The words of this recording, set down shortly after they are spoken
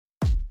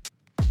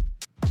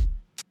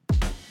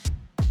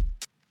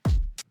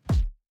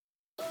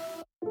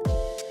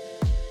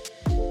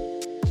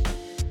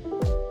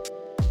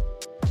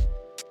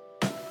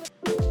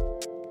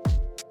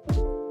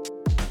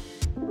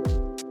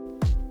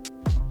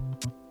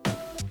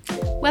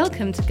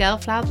Welcome to Girl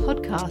Flower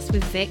Podcast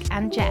with Vic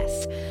and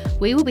Jess.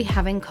 We will be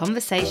having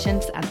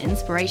conversations and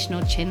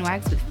inspirational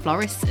chinwags with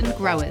florists and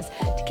growers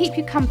to keep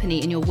you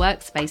company in your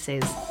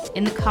workspaces,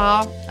 in the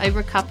car, over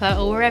a cuppa,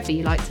 or wherever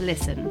you like to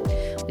listen.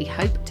 We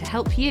hope to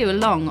help you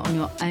along on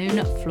your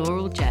own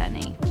floral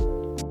journey.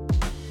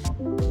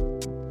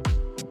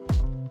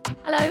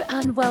 Hello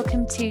and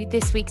welcome to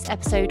this week's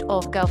episode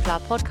of Girl Flower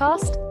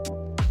Podcast.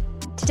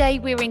 Today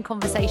we're in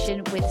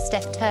conversation with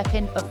Steph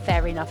Turpin of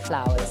Fair Enough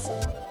Flowers.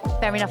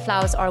 Fair Enough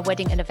Flowers are a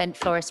wedding and event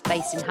florist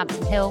based in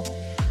Hampton Hill,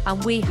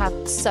 and we have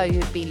so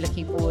been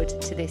looking forward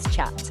to this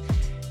chat.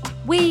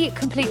 We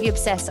completely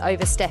obsess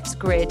over Steph's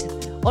grid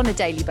on a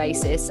daily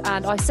basis,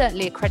 and I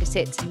certainly accredit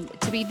it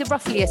to be the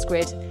roughliest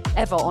grid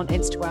ever on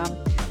Instagram.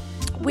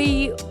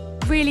 We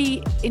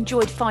really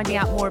enjoyed finding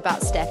out more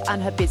about Steph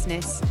and her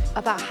business,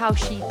 about how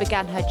she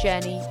began her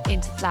journey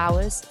into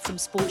flowers from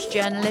sports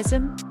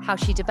journalism, how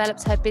she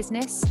developed her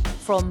business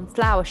from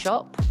flower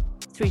shop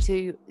through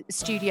to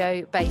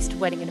studio-based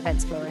wedding and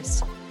events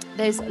florist.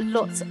 There's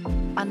lots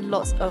and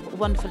lots of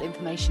wonderful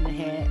information in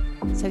here.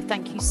 So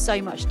thank you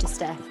so much to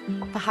Steph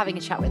for having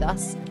a chat with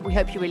us. We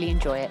hope you really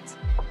enjoy it.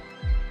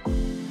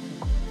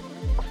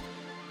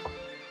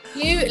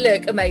 You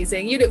look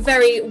amazing. You look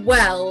very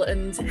well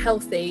and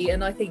healthy,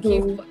 and I think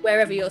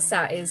wherever you're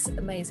sat is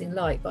amazing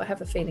light, but I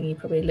have a feeling you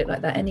probably look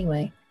like that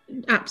anyway.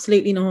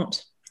 Absolutely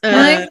not.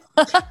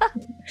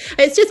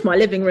 It's just my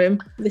living room.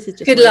 This is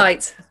just good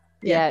light.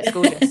 Yeah, it's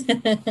gorgeous.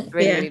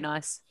 Really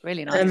nice.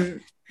 Really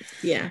nice.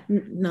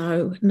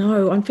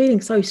 No, I'm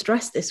feeling so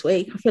stressed this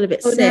week. I feel a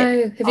bit sick.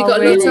 No. Have you got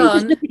really? a lot on?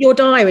 Just look at your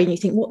diary and you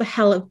think, what the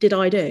hell did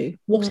I do?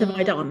 What have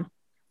I done?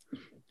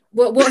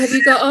 What have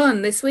you got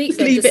on this week? Just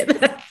leave it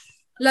there.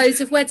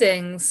 Loads of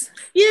weddings.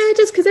 Yeah,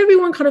 just because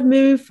everyone kind of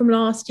moved from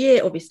last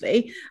year,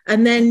 obviously,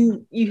 and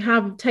then you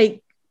had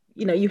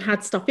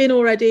stuff in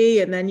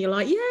already, and then you're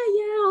like,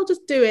 I'll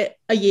just do it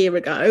a year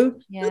ago.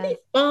 Yeah. It'll be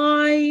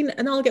fine,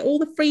 and I'll get all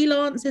the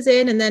freelancers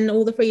in, and then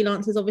all the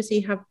freelancers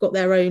obviously have got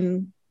their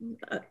own,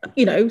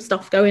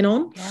 stuff going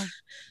on,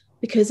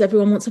 because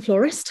everyone wants a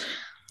florist.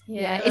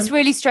 Yeah, it's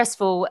really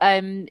stressful.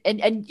 And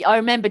I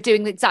remember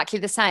doing exactly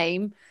the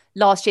same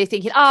last year,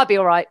 thinking, I'll be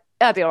all right.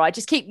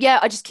 Just keep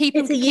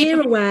It's a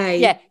year away.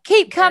 Yeah,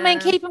 keep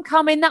them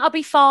coming. That'll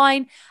be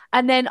fine.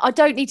 And then I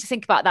don't need to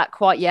think about that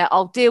quite yet.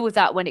 I'll deal with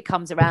that when it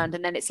comes around.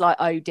 And then it's like,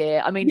 oh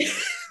dear. I mean,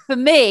 for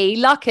me,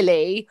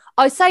 luckily,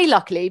 I say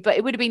luckily, but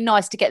it would have been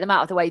nice to get them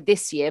out of the way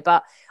this year.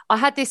 But I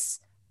had this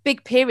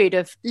big period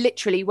of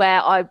literally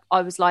where I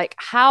was like,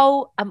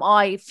 how am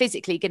I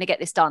physically going to get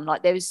this done?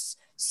 Like, there was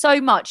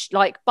so much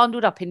like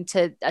bundled up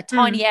into a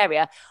tiny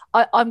area.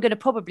 I'm going to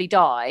probably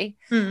die.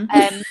 And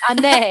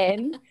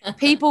then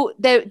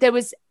there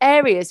was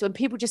areas when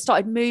people just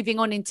started moving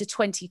on into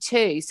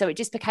 22, so it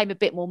just became a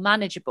bit more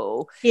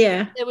manageable.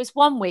 Yeah, there was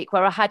one week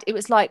where it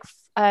was like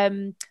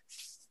 5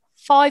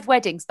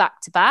 weddings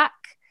back to back,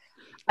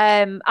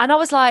 and I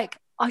was like,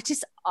 I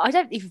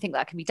don't even think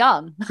that can be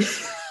done.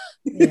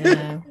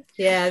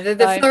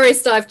 The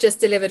florist I've just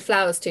delivered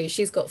flowers to,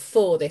 she's got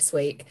 4 this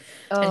week,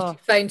 and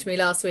she phoned me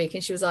last week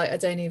and she was like, I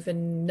don't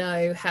even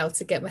know how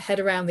to get my head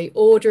around the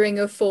ordering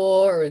of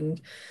 4, and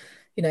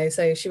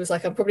so she was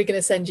like, I'm probably going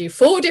to send you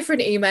 4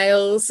 different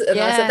emails, and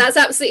I said, that's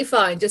absolutely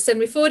fine, just send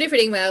me 4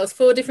 different emails,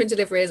 4 different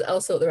deliveries, I'll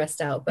sort the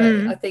rest out. But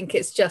I think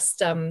it's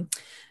just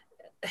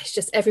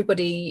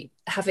everybody,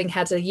 having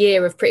had a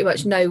year of pretty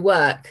much no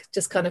work,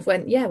 just kind of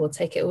went, we'll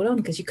take it all on,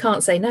 because you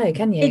can't say no,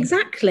 can you?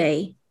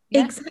 Exactly.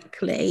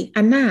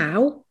 And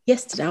now,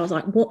 yesterday I was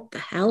like, what the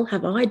hell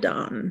have I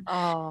done?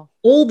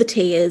 All the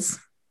tears.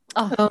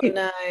 No.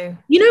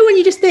 When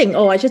you just think,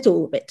 it's just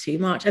all a bit too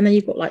much, and then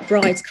you've got like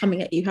brides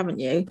coming at you, haven't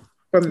you,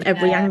 from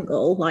every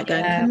angle, like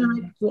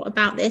going, what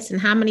about this,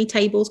 and how many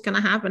tables can I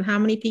have, and how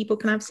many people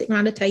can I have sitting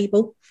around a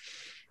table?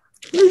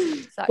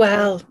 Exactly.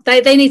 Well,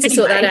 they need to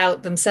sort that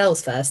out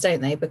themselves first,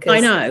 don't they? Because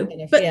I know,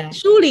 but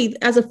surely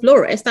as a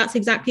florist, that's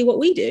exactly what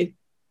we do.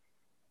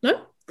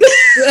 No?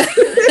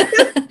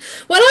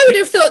 Well, I would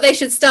have thought they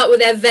should start with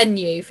their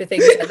venue for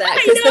things like that.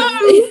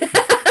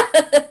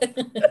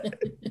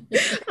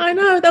 I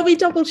know, they'll be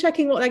double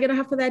checking what they're going to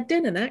have for their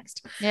dinner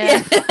next.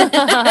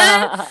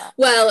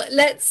 Well,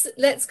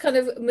 let's kind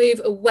of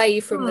move away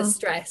from the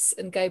stress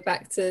and go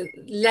back to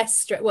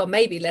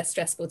maybe less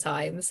stressful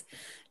times.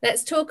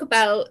 Let's talk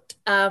about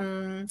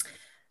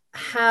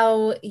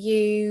how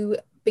you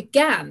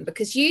began,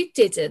 because you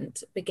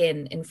didn't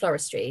begin in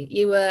floristry.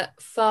 You were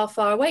far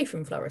away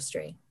from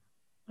floristry.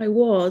 I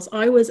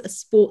was a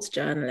sports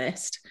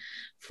journalist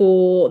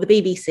for the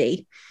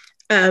BBC,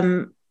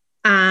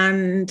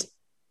 and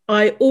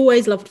I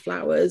always loved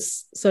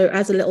flowers. So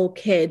as a little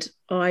kid,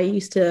 I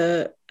used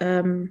to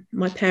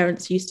my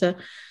parents used to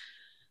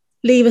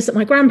leave us at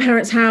my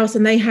grandparents' house,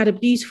 and they had a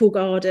beautiful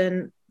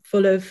garden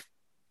full of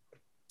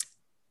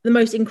the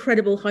most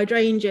incredible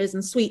hydrangeas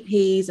and sweet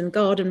peas and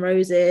garden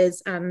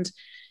roses, and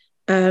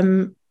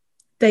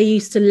they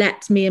used to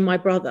let me and my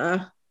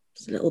brother,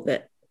 it's a little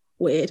bit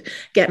weird,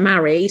 get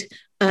married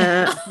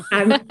and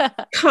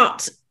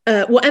cut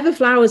whatever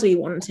flowers we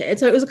wanted.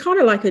 So it was kind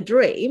of like a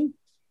dream.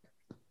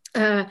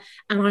 And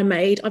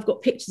I've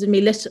got pictures of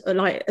me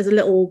like as a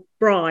little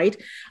bride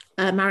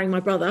marrying my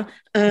brother,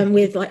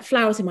 with like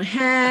flowers in my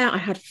hair. I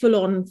had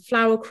full-on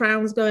flower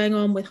crowns going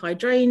on with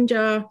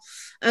hydrangea.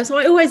 So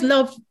I always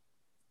loved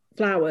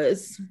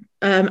flowers,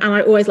 and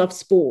I always loved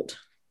sport.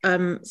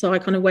 So I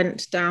kind of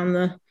went down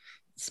the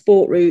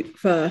sport route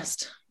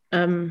first.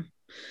 So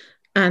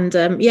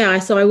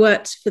I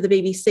worked for the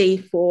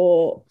BBC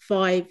for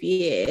 5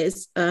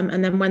 years,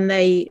 and then when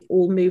they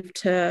all moved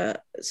to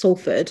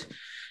Salford,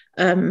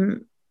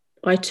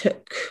 I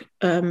took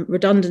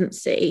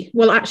redundancy.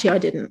 Well, actually, I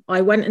didn't.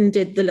 I went and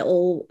did the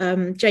little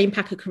Jane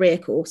Packer career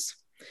course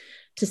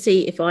to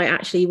see if I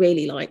actually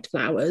really liked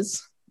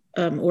flowers,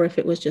 or if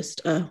it was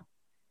just a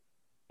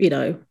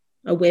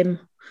whim.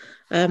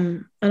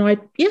 And I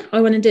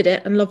went and did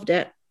it and loved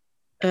it.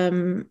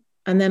 And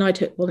then I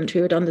took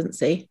voluntary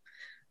redundancy.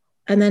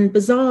 And then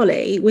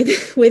bizarrely,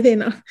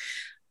 within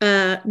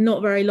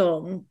not very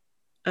long,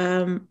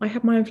 I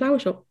had my own flower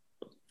shop.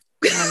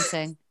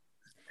 Amazing.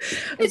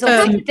 It's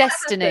also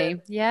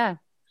destiny. Yeah.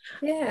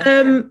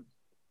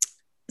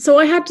 So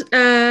I had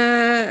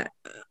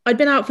I'd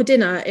been out for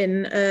dinner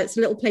in it's a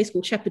little place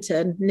called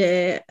Shepperton,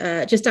 near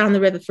just down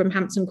the river from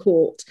Hampton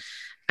Court,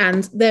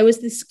 and there was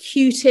this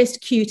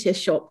cutest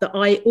shop that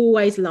I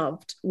always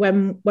loved.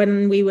 When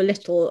we were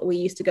little, we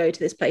used to go to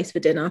this place for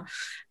dinner,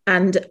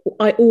 and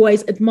I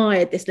always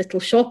admired this little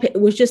shop. It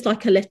was just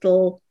like it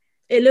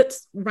looked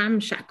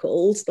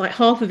ramshackle, like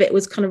half of it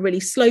was kind of really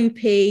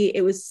slopey.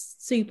 It was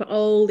super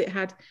old. It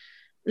had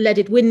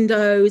leaded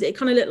windows. It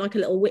kind of looked like a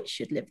little witch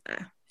should live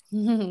there.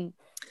 Mm-hmm.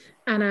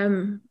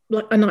 And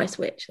like a nice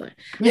witch, like.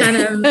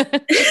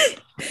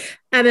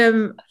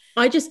 And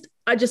I just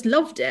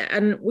loved it.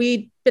 And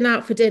we'd been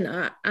out for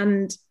dinner,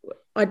 and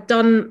I'd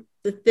done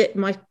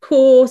my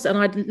course, and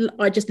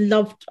I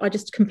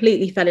just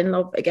completely fell in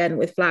love again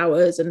with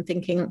flowers, and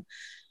thinking,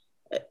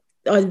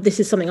 this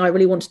is something I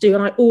really want to do.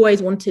 And I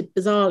always wanted,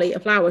 bizarrely, a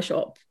flower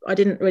shop. I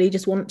didn't really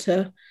just want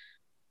to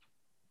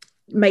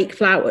make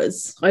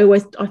flowers. I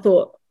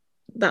thought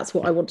that's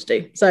what I want to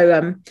do.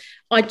 So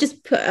I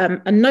just put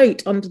a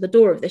note under the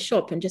door of this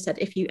shop and just said,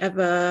 if you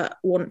ever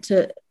want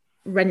to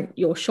rent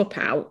your shop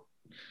out,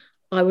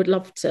 I would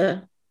love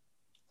to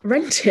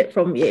rent it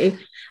from you.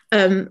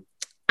 And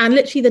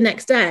literally the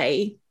next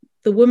day,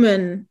 the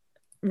woman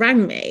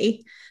rang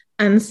me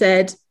and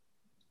said,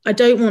 I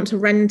don't want to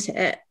rent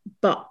it,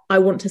 but I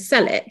want to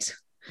sell it.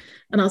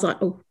 And I was like,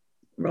 oh,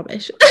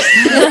 rubbish. So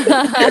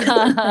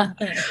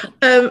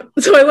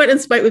I went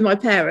and spoke with my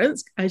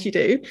parents, as you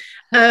do.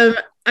 With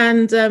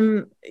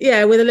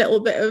a little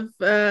bit of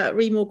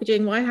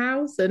remortgaging my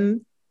house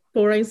and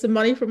borrowing some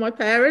money from my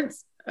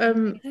parents.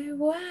 Oh,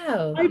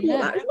 wow. I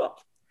bought that shop.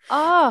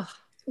 Oh.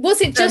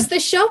 Was it just the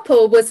shop,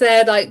 or was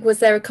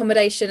there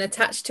accommodation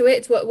attached to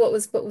it? What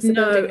was the building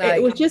like?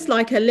 It was just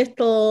like a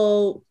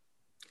little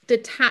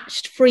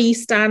detached,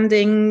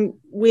 freestanding,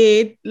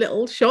 weird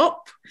little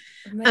shop.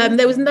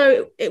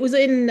 It was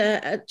in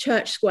a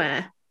church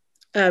square,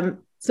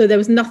 so there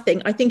was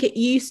nothing. I think it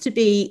used to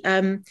be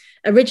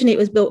originally it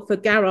was built for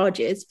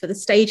garages for the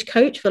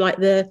stagecoach, for like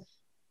the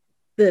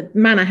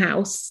manor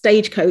house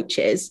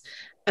stagecoaches,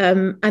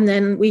 and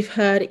then we've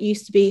heard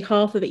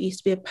half of it used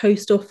to be a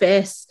post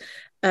office,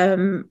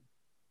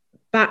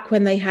 back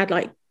when they had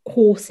like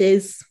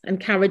horses and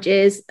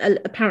carriages.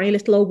 Apparently a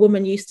little old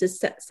woman used to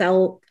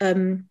sell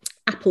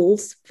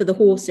apples for the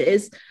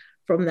horses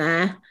from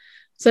there.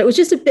 So it was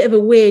just a bit of a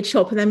weird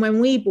shop. And then when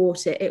we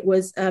bought it, it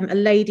was a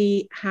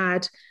lady she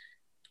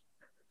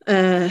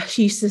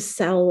used to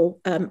sell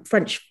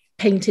French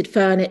painted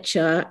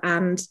furniture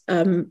and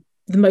the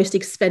most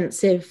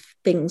expensive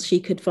things she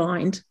could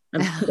find,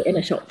 and put it in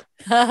a shop.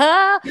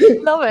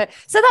 Love it.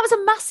 So that was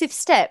a massive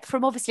step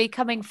from obviously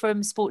coming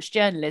from sports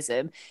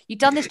journalism. You'd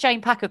done this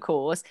Jane Packer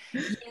course.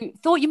 You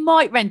thought you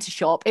might rent a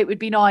shop. It would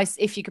be nice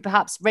if you could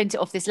perhaps rent it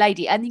off this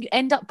lady, and you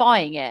end up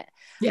buying it.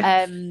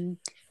 Yeah.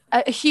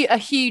 A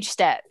huge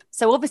step.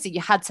 So obviously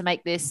you had to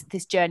make this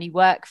journey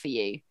work for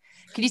you.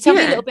 Can you tell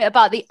me a little bit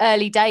about the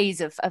early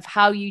days of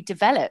how you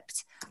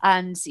developed,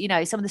 and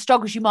some of the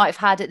struggles you might have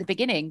had at the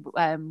beginning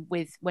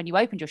with when you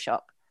opened your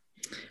shop?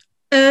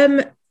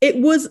 It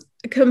was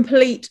a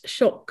complete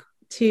shock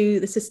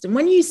to the system.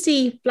 When you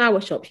see flower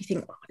shops, you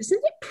think, oh,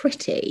 isn't it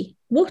pretty?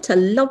 What a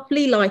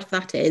lovely life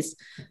that is.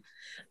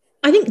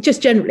 I think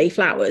just generally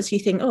flowers, you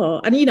think,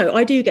 oh, and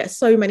I do get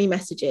so many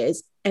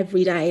messages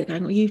every day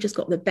going, oh, you've just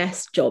got the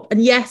best job.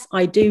 And yes,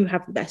 I do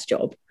have the best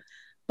job,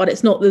 but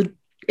it's not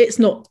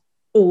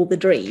all the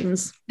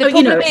dreams. The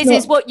problem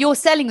is what you're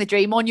selling the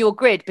dream on your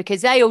grid,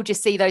 because they all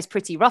just see those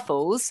pretty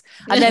ruffles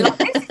and they're like,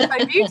 this is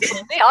so beautiful.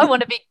 I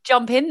want to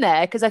jump in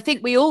there, because I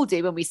think we all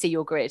do when we see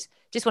your grid.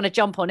 Just want to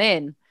jump on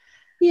in.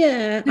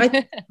 Yeah.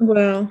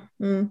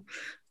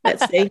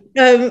 Let's see.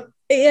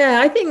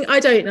 I think, I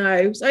don't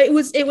know. So it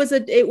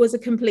was a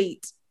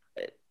complete,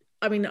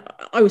 I mean,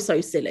 I was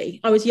so silly.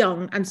 I was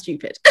young and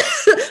stupid,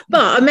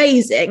 but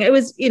amazing. It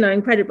was,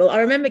 incredible. I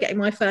remember getting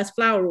my first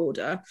flower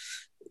order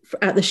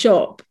at the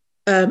shop,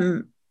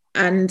 and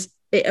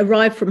it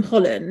arrived from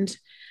Holland,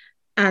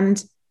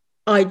 and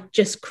I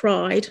just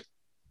cried.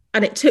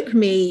 And it took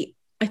me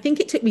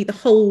the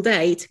whole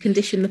day to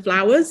condition the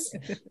flowers.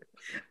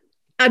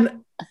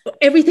 And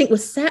everything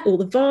was set, all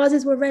the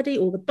vases were ready,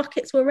 all the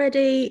buckets were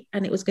ready,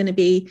 and it was going to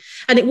be,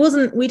 and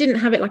we didn't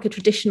have it like a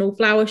traditional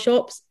flower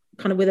shops,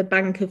 kind of with a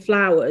bank of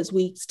flowers.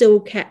 We still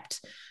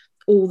kept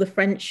all the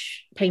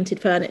French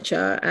painted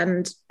furniture,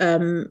 and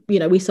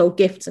we sold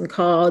gifts and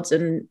cards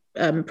and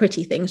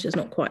pretty things, just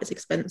not quite as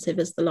expensive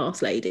as the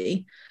last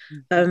lady.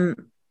 So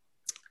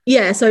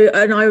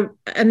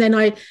and then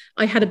I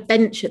had a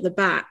bench at the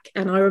back,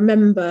 and I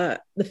remember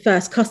the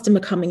first customer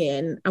coming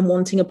in and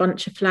wanting a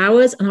bunch of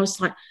flowers, and I was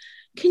like,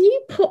 can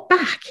you pop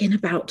back in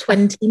about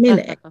 20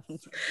 minutes?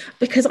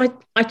 Because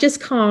I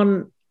just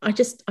can't, I've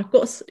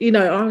got,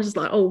 I was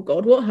like, oh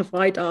God, what have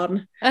I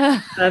done?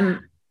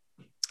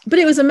 But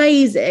it was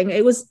amazing.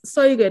 It was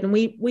so good. And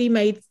we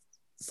made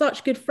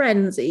such good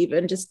friends,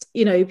 even just,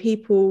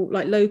 people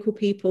like local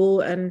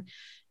people, and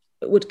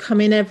would come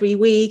in every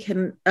week.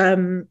 And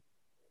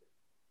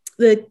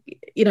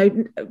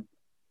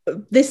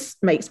this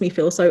makes me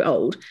feel so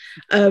old.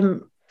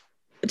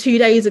 2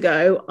 days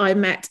ago, I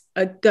met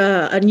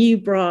a new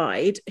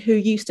bride who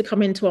used to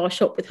come into our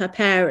shop with her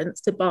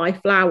parents to buy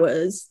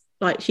flowers.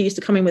 Like, she used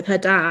to come in with her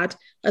dad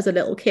as a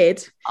little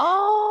kid.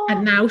 Oh.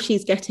 And now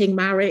she's getting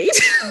married.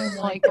 Oh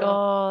my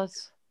God.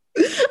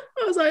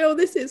 I was like, oh,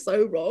 this is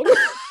so wrong.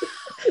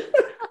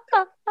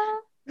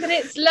 But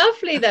it's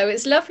lovely, though.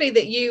 It's lovely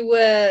that you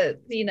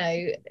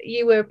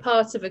were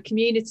part of a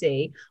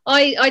community.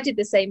 I did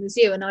the same as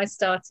you, and I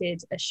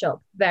started a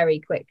shop very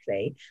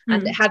quickly,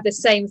 and it had the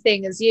same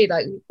thing as you.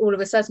 Like, all of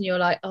a sudden you're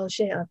like, oh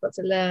shit, I've got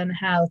to learn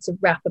how to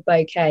wrap a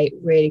bouquet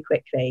really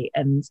quickly.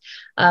 And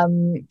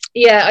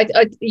you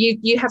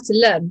have to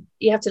learn.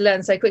 You have to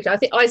learn so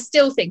quickly. I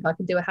still think I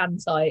can do a hand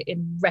tie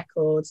in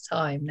record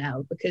time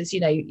now, because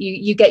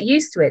you get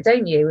used to it,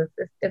 don't you?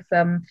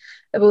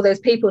 Of all those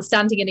people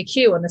standing in a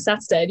queue on a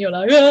Saturday, and you're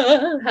like,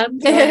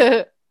 hand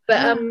tie.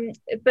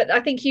 But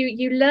I think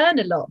you learn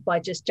a lot by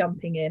just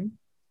jumping in.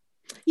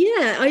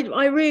 Yeah,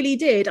 I really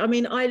did. I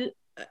mean,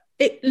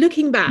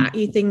 looking back,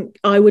 you think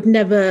I would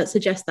never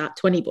suggest that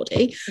to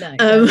anybody.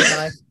 No.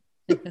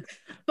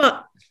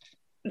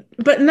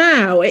 But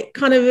now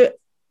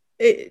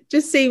it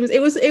just seems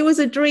it was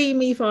a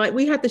dreamy fight.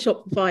 We had the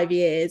shop for 5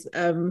 years,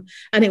 and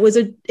it was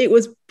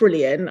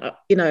brilliant.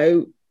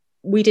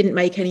 We didn't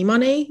make any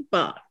money,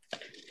 but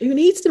who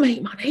needs to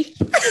make money?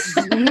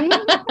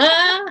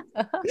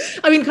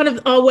 I mean, kind of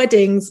our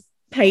weddings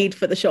paid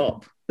for the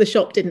shop. The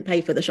shop didn't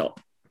pay for the shop.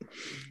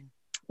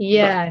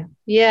 Yeah,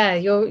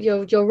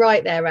 you're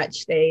right there,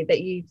 actually, that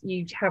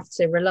you have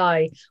to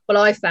rely. Well,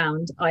 I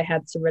found I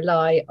had to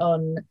rely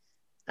on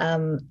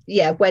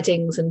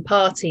weddings and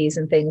parties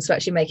and things to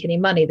actually make any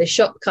money. The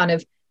shop kind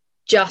of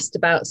just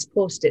about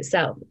supported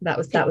itself. That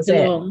was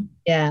it.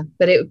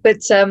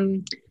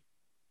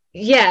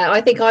 Yeah,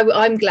 I think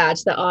I'm glad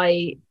that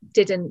I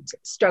didn't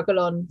struggle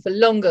on for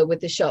longer with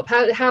the shop.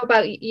 How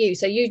about you?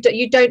 So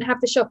you don't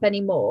have the shop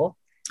anymore?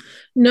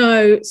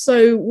 No,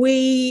 so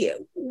we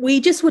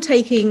just were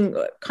taking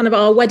kind of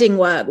our wedding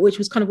work, which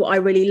was kind of what I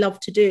really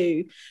loved to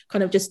do,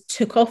 kind of just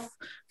took off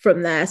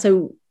from there.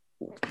 So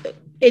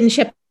in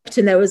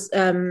Shepperton there was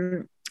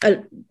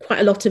quite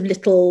a lot of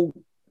little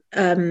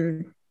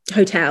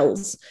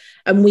hotels,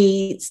 and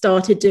we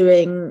started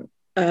doing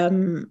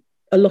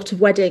a lot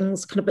of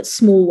weddings, kind of but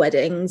small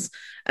weddings,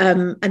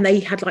 and they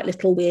had like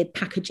little weird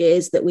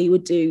packages that we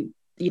would do,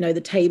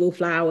 the table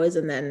flowers,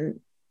 and then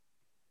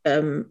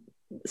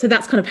so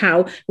that's kind of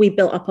how we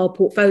built up our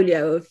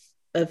portfolio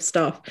of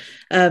stuff.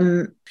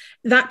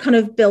 That kind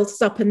of built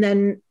us up, and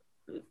then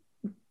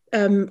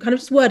kind of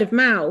just word of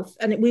mouth,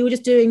 and we were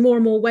just doing more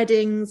and more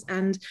weddings,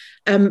 and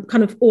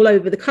kind of all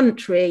over the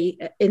country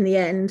in the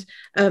end,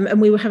 and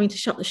we were having to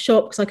shut the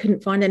shop because I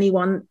couldn't find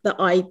anyone that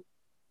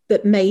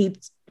made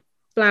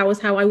flowers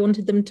how I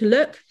wanted them to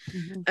look.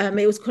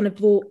 It was kind of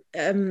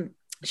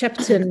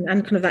Shepperton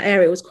and kind of that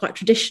area was quite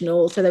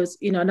traditional, so there was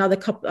another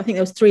couple, I think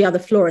there was 3 other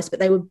florists, but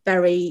they were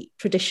very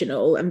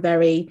traditional and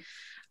very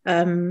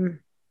one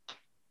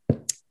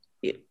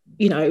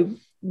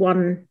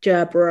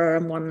gerbera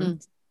and one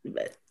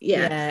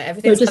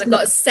everything's kind of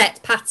got a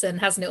set pattern,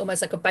 hasn't it?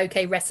 Almost like a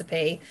bouquet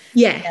recipe.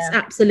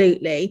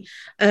 Absolutely.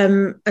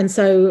 And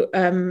so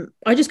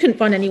I just couldn't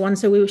find anyone,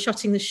 so we were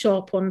shutting the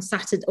shop on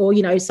Saturday,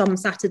 or some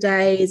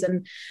Saturdays,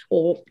 and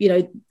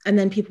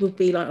then people would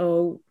be like,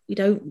 oh, you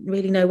don't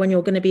really know when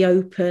you're going to be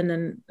open,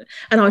 and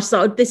I just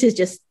thought, this is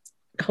just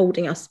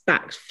holding us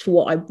back for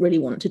what I really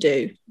want to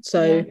do.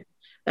 So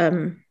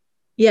so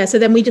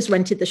then we just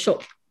rented the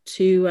shop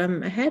to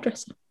a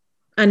hairdresser.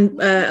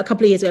 And a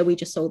couple of years ago, we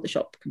just sold the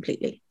shop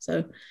completely.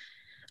 So,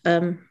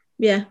 and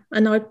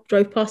I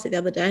drove past it the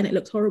other day, and it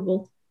looks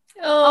horrible.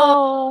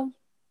 Oh,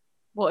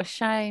 what a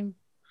shame.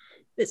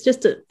 It's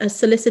just a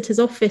solicitor's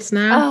office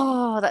now.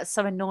 Oh, that's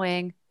so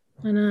annoying.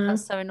 I know.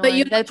 That's so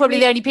annoying. They're probably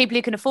the only people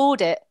who can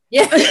afford it.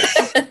 Yeah.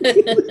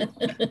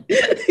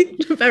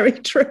 Very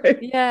true.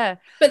 Yeah.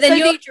 But then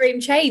your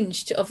dream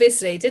changed,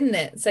 obviously, didn't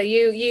it? So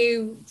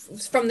you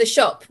from the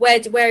shop, where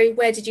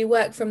did you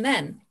work from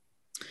then?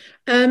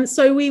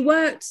 So we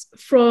worked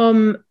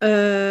from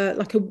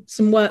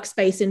some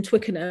workspace in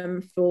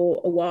Twickenham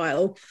for a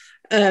while,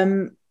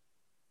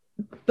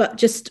 but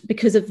just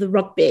because of the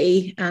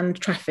rugby and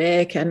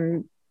traffic,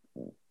 and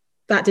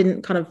that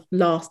didn't kind of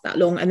last that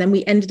long. And then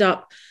we ended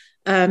up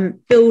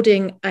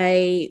building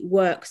a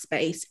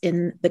workspace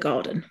in the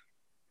garden.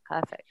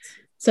 Perfect.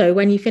 So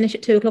when you finish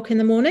at 2:00 in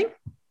the morning,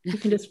 you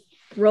can just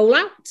roll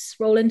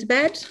into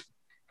bed,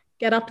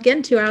 get up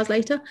again 2 hours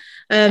later.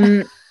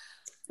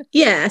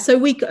 Yeah,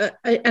 so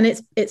and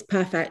it's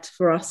perfect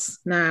for us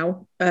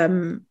now.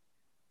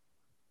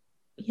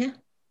 Yeah,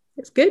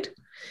 it's good.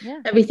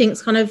 Yeah,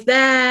 everything's kind of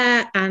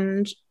there,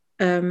 and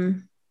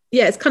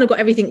yeah, it's kind of got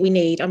everything we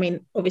need. I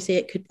mean, obviously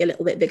it could be a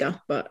little bit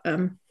bigger, but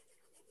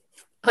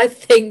I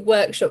think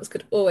workshops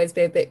could always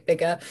be a bit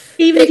bigger,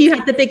 even if you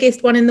had the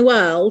biggest one in the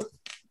world.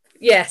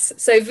 Yes,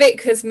 so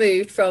Vic has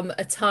moved from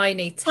a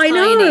tiny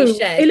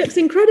shed. It looks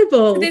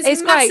incrable.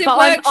 It's great,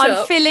 but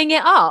I'm filling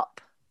it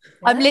up.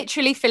 Yeah. I'm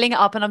literally filling it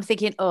up, and I'm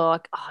thinking, I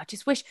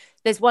just wish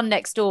there's one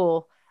next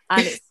door,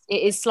 and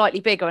it is slightly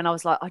bigger. And I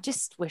was like, I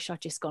just wish I'd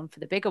just gone for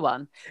the bigger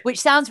one, which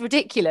sounds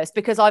ridiculous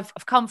because I've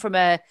come from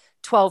a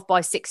 12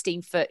 by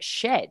 16 foot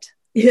shed.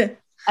 Yeah.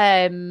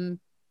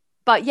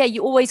 But yeah,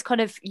 you always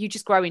you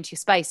just grow into your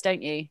space,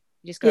 don't you?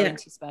 You just grow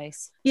into your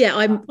space. Yeah,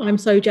 I'm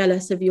so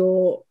jealous of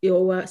your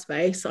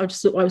workspace. I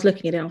was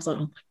looking at it, I was like,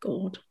 oh my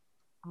God.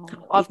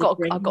 I've got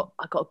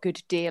a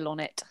good deal on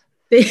it.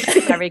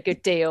 Very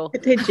good deal.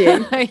 Did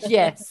you?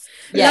 Yes.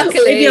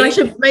 Luckily,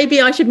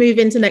 maybe I should move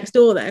into next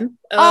door then.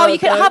 You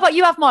can. How about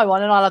you have my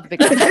one and I'll have the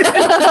big one?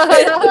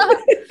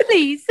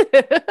 Please.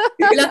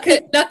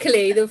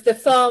 Luckily, the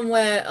farm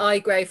where I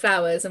grow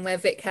flowers and where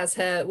Vic has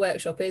her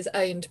workshop is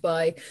owned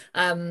by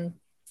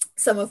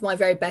some of my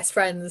very best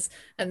friends,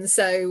 and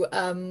so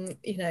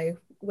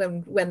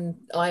when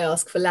I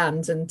ask for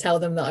land and tell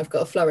them that I've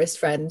got a florist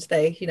friend,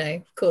 they,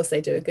 of course they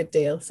do a good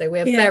deal. So we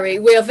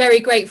are very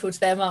grateful to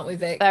them, aren't we,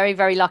 Vic? Very,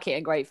 very lucky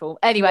and grateful.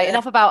 Anyway,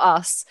 enough about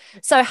us.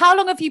 So how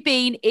long have you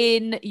been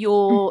in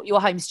your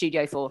home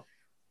studio for?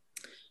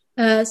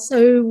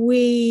 So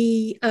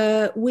we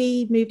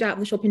moved out of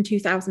the shop in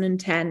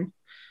 2010.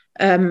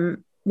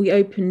 We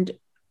opened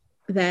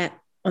there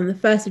on the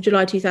 1st of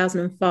July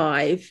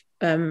 2005,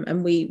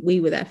 and we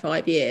were there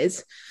 5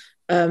 years.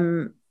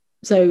 And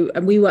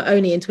we were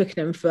only in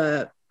Twickenham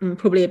for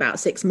probably about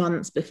 6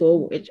 months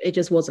before it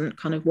just wasn't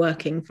kind of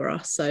working for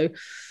us. So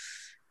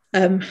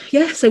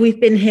so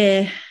we've been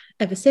here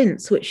ever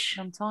since, which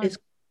is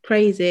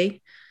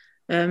crazy.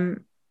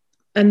 And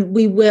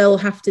we will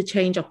have to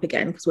change up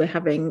again because we're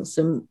having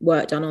some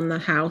work done on the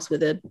house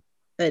with an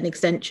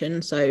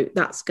extension. So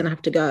that's going to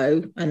have to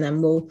go, and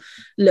then we'll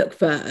look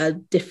for a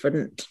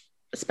different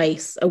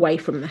space away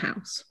from the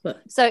house.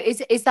 But so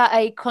is that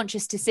a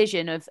conscious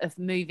decision of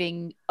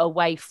moving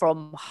away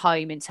from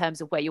home in terms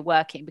of where you're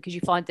working, because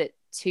you find that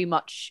too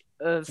much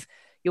of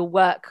your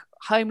work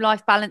home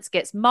life balance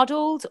gets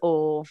muddled?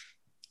 Or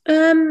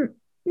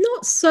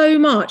not so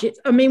much. It's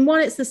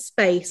the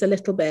space a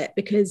little bit,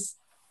 because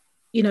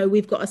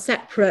we've got a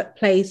separate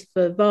place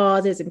for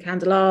vases and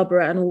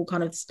candelabra and all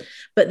kind of,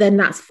 but then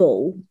that's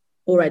full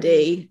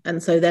already,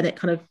 and so then it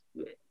kind of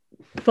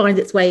finds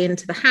its way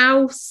into the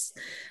house,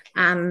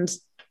 and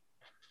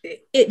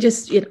it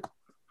just so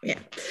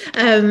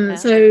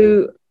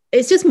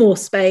it's just more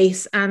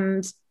space.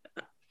 And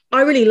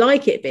I really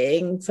like it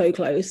being so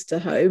close to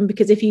home,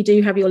 because if you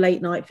do have your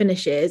late night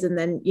finishes and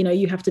then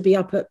you have to be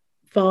up at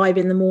 5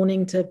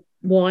 a.m. to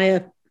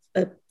wire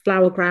a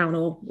flower crown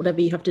or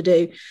whatever you have to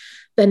do,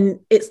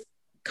 then it's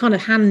kind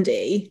of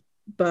handy.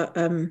 But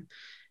so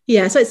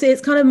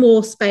it's kind of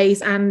more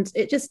space, and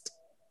it just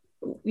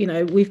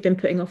we've been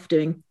putting off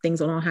doing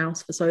things on our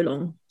house for so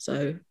long,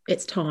 so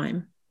it's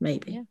time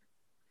maybe.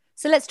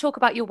 So let's talk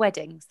about your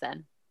weddings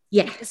then.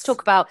 Yes, let's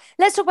talk about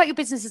your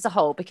business as a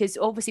whole, because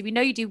obviously we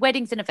know you do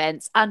weddings and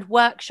events and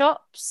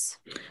workshops.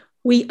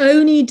 We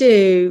only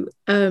do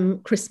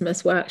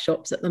Christmas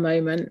workshops at the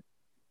moment,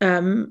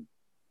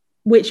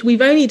 which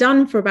we've only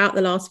done for about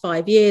the last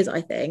 5 years,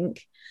 I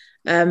think.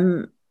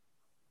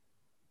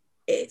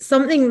 It's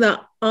something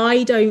that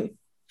I don't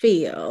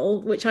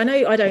feel, which I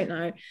know I don't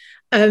know,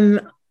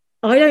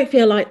 I don't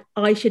feel like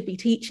I should be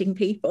teaching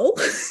people.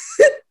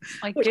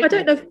 Which I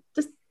don't know.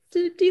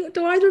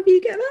 Do either of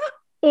you get that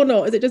or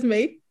not? Is it just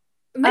me?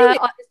 Maybe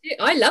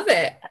I love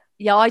it.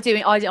 Yeah, I do.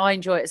 I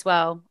enjoy it as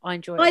well. I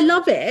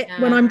love it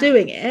when I'm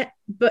doing it,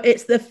 but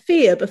it's the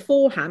fear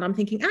beforehand. I'm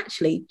thinking,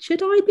 actually,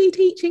 should I be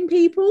teaching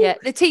people? Yeah,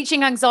 the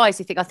teaching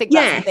anxiety thing. I think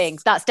that's a thing.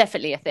 That's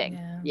definitely a thing.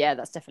 Yeah,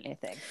 that's definitely a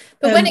thing.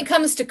 But when it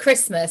comes to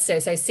Christmas, so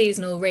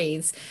seasonal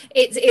wreaths,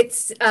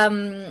 it's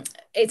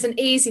an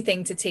easy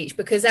thing to teach,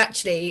 because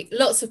actually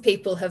lots of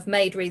people have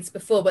made wreaths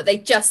before, but they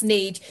just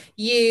need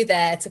you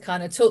there to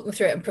kind of talk them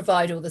through it and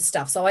provide all the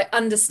stuff. So I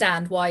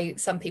understand why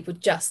some people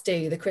just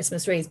do the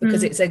Christmas wreaths,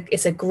 because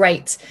it's a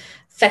great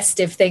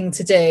festive thing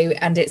to do,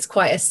 and it's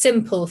quite a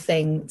simple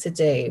thing to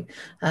do.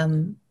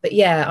 But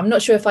yeah, I'm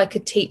not sure if I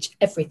could teach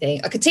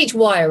everything. I could teach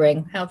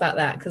wiring. How about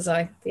that? Because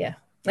I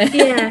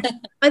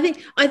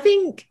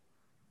think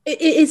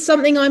it is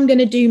something I'm going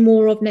to do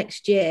more of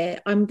next year.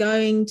 I'm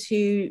going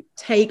to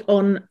take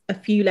on a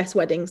few less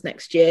weddings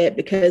next year,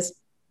 because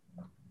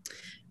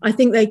I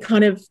think they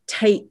kind of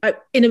take,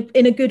 in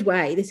a good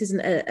way, this isn't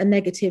a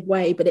negative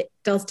way, but it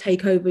does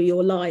take over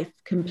your life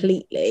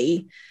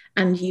completely.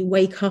 And you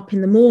wake up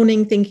in the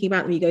morning thinking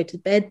about them, you go to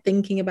bed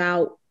thinking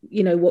about,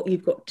 what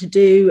you've got to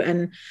do.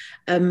 And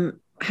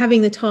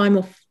having the time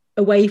off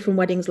away from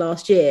weddings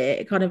last year,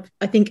 it kind of,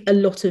 I think a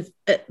lot of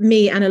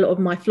me and a lot of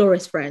my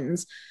florist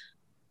friends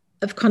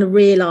have kind of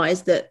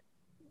realised that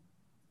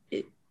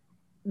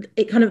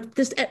it kind of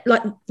just,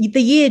 like,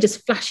 the year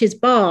just flashes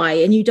by,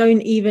 and you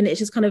don't even, it's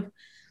just kind of,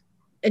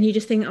 and you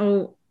just think,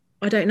 oh,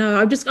 I don't know,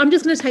 I'm just going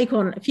to take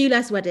on a few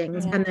less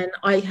weddings. And then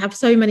I have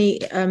so many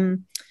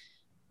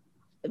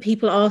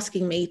people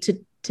asking me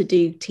to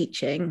do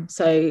teaching,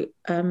 so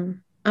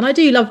and I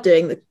do love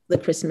doing the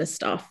Christmas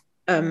stuff,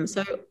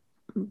 so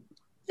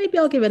maybe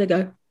I'll give it a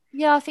go.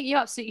 Yeah, I think you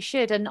absolutely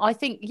should. And I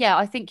think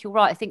you're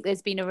right. I think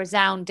there's been a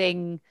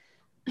resounding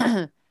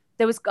there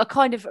was a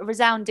kind of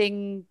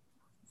resounding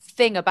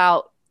thing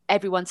about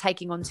everyone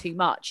taking on too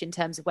much in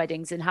terms of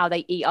weddings and how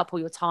they eat up all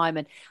your time.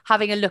 And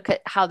having a look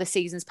at how the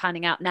season's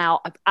panning out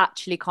now, I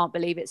actually can't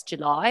believe it's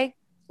July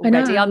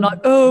already. I'm like,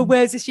 oh,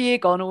 where's this year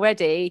gone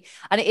already?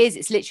 And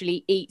it's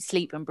literally eat,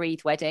 sleep and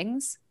breathe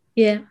weddings.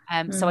 Yeah.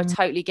 So I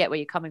totally get where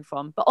you're coming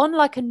from. But on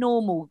like a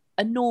normal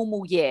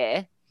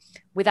year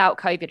without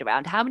COVID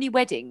around, how many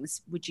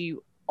weddings would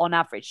you on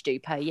average do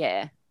per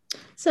year?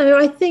 So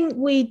I think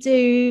we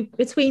do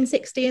between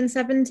 60 and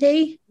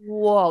 70.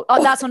 Whoa.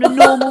 Oh, that's on a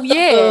normal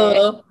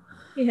year.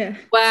 Yeah.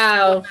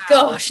 Wow.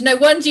 Gosh, no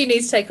wonder you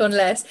need to take on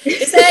less.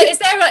 Is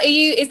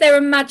there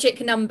a magic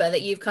number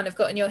that you've kind of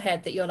got in your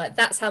head that you're like,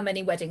 that's how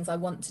many weddings I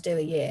want to do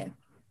a year?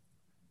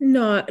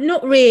 No,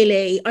 not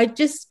really. I'm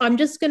just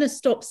going to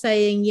stop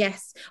saying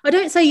yes. I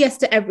don't say yes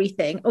to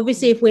everything.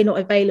 Obviously, if we're not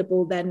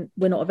available, then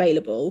we're not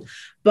available.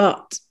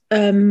 But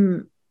I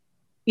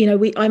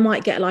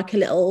might get like a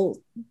little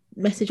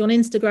message on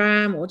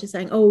Instagram, or just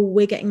saying, oh,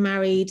 we're getting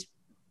married,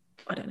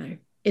 I don't know,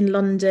 in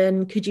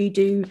London, could you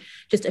do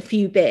just a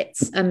few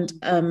bits? And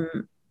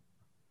I'm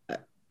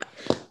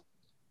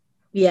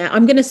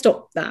going to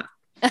stop that.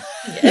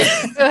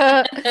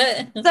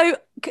 So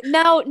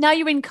now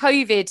you're in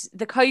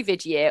the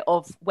COVID year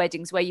of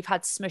weddings, where you've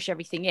had to smush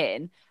everything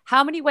in.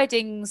 How many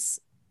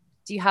weddings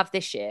do you have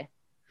this year?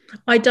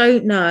 I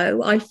don't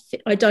know. I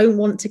don't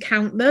want to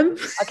count them.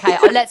 Okay,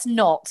 let's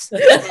not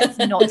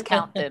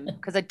count them,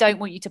 because I don't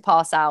want you to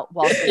pass out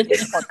whilst we do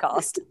this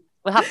podcast.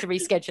 We'll have to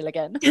reschedule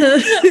again.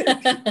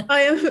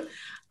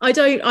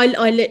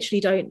 I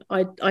literally don't.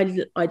 I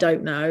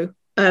don't know.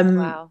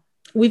 Wow.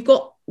 We've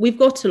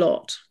got a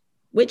lot,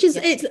 which is,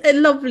 it's a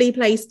lovely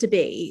place to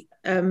be.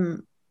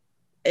 I'm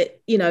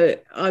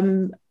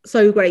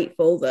so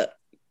grateful that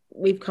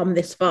we've come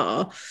this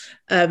far,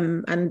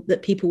 and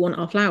that people want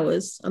our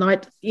flowers. And I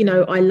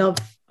love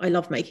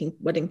making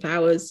wedding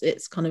flowers.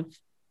 It's kind of,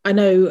 I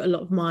know a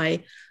lot of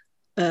my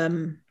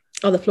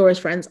other florist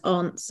friends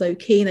aren't so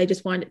keen. They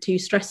just find it too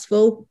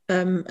stressful,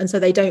 and so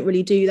they don't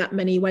really do that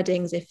many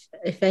weddings,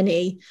 if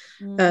any.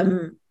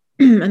 And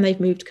they've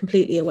moved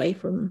completely away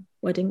from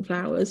wedding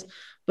flowers.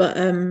 But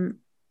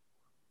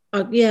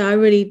I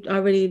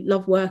really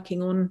love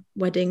working on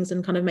weddings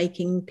and kind of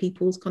making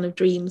people's kind of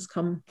dreams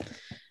come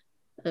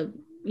a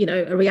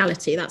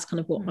reality. That's kind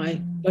of what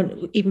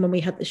even when we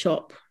had the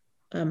shop,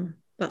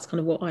 that's kind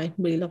of what I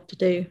really love to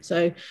do.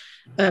 So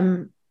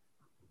I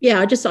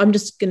just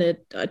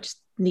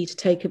need to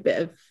take a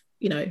bit of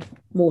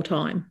more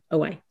time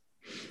away.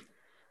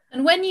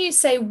 And when you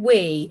say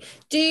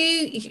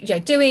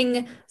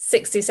doing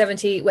 60,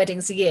 70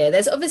 weddings a year,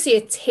 there's obviously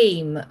a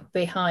team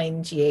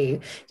behind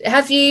you.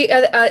 Have you,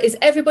 is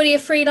everybody a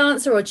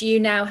freelancer, or do you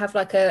now have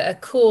like a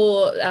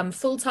core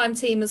full-time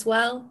team as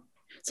well?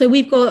 So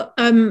we've got,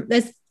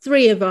 there's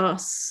 3 of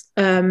us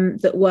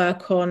that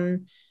work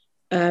on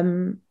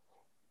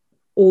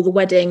all the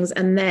weddings,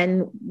 and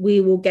then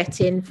we will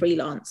get in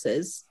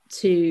freelancers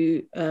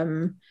to,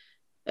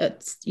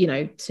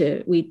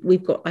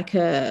 we've got like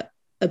a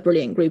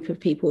brilliant group of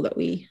people that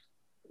we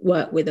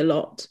work with a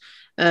lot,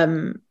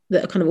 that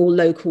are kind of all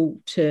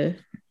local to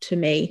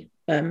me.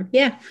 It's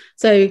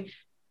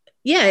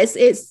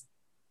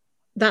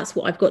that's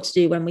what I've got to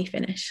do when we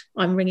finish.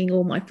 I'm ringing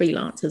all my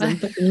freelancers and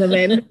booking them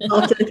in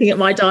after looking at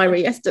my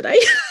diary yesterday.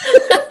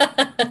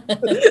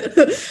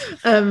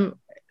 So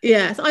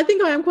I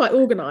think I am quite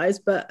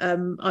organised, but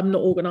I'm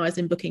not organised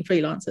in booking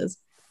freelancers.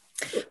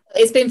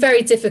 It's been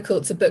very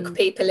difficult to book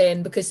people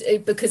in because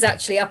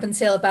actually up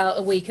until about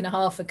a week and a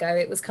half ago,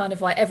 it was kind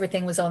of like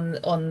everything was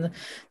on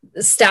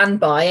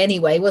standby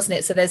anyway, wasn't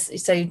it? So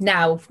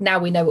now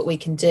we know what we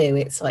can do.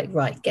 It's like,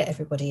 right, get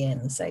everybody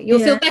in. So you'll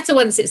feel better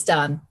once it's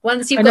done.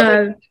 Once you've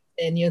got it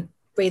in, you'll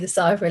breathe a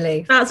sigh of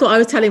relief. That's what I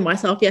was telling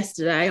myself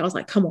yesterday. I was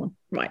like, come on,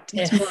 right,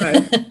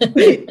 tomorrow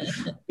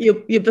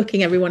you're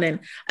booking everyone in.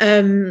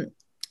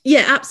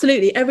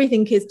 Absolutely.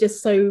 Everything is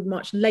just so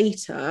much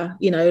later.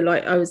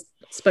 Like I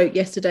spoke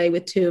yesterday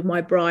with 2 of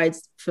my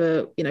brides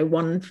for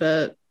one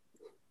for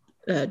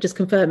just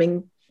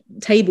confirming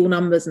table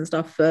numbers and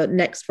stuff for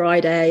next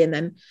Friday, and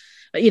then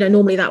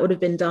normally that would have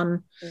been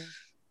done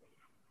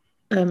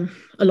a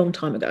long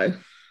time ago.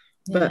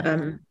 But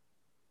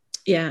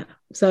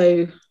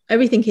so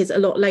everything is a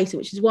lot later,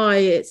 which is why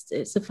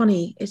it's a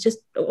funny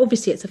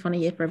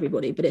year for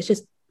everybody, but it's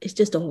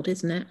just odd,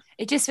 isn't it?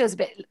 It just feels a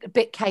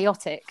bit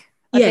chaotic.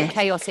 Bit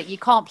chaotic. You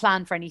can't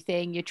plan for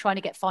anything. You're trying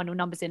to get final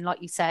numbers in, like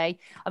you say.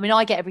 I mean,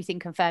 I get everything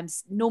confirmed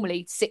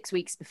normally 6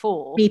 weeks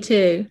before. Me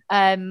too.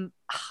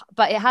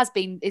 But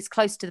it's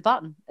close to the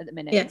button at the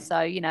minute. Yeah.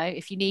 So,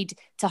 if you need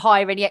to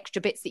hire any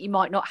extra bits that you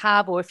might not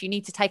have, or if you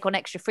need to take on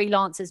extra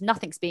freelancers,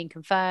 nothing's being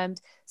confirmed.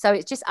 So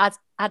it just adds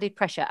added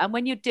pressure. And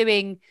when you're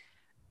doing,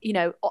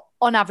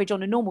 on average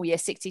on a normal year,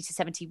 60 to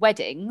 70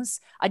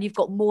 weddings, and you've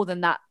got more than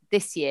that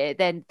this year,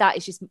 then that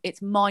is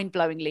it's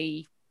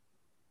mind-blowingly,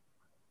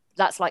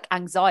 that's like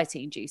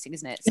anxiety inducing,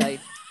 isn't it? So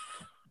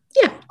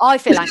yeah, I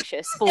feel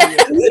anxious for you.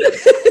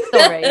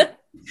 Sorry.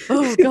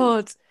 Oh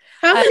God.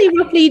 How many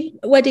roughly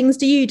weddings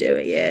do you do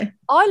a year?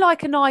 I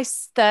like a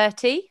nice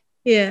 30,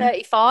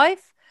 35.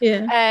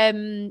 Yeah.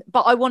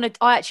 But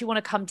I actually want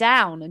to come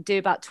down and do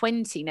about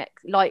 20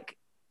 next, like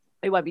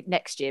it won't be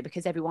next year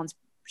because everyone's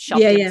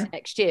shoved into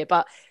next year.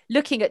 But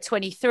looking at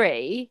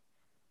 23,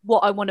 what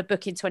I want to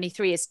book in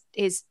 23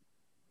 is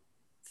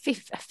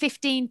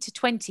 15 to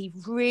 20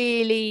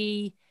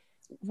 really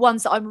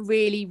ones that I'm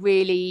really,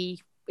 really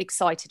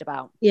excited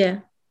about. Yeah.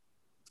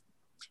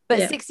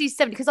 But 60,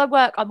 70, because I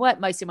work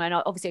most of my own,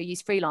 obviously I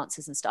use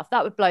freelancers and stuff.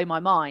 That would blow my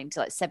mind,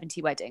 like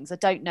 70 weddings. I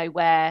don't know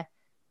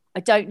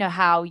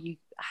how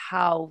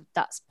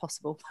that's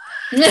possible.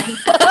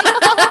 That's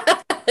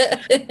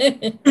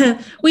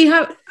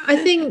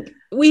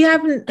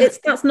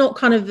not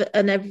kind of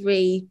an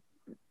every,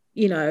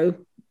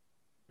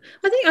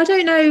 I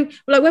don't know,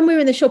 like when we were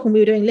in the shop and we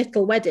were doing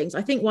little weddings,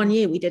 I think one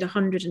year we did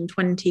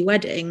 120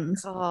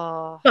 weddings,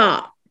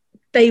 but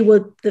they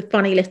were the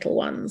funny little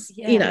ones,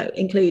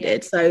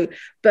 included. So,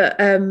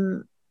 but I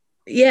don't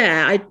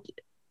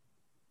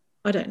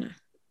know.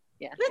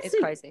 Yeah, it's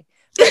crazy.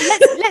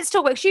 Let's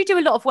talk about, because you do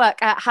a lot of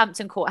work at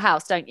Hampton Court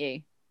House, don't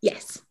you?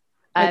 Yes,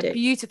 I do.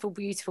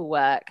 Beautiful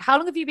work. How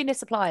long have you been a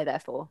supplier there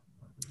for?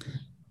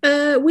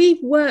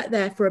 We've worked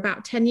there for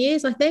about 10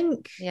 years, I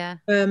think. Yeah.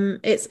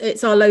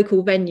 It's our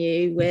local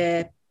venue.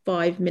 We're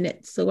 5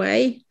 minutes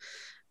away.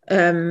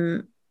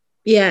 So,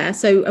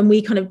 and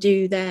we kind of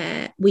do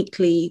their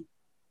weekly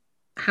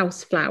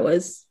house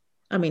flowers.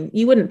 I mean,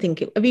 you wouldn't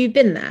think it. Have you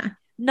been there?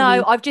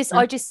 No, I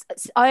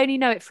only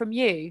know it from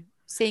you,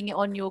 seeing it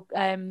on your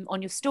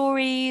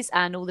stories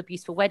and all the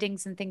beautiful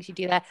weddings and things you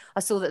do there. I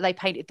saw that they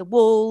painted the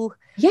wall.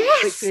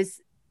 Yes. Which was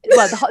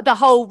the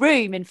whole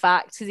room, in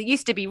fact, because it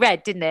used to be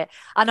red, didn't it?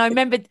 And I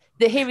remember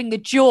hearing the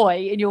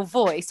joy in your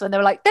voice when they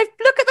were like, look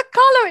at the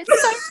colour,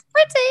 it's so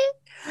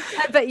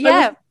pretty. But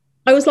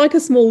I was like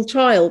a small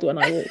child when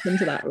I walked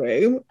into that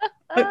room.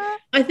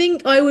 I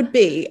think I wouldn't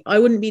be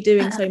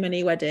doing so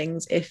many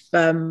weddings if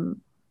I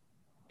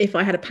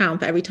had £1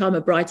 for every time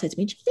a bride said to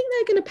me, do you think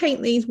they're going to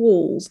paint these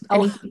walls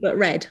anything but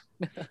red?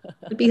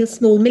 I'd be a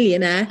small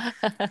millionaire.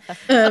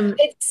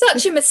 It's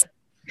such a mistake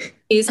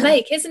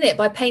make, isn't it,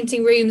 by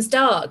painting rooms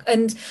dark?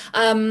 And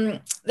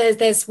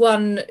there's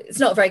one, it's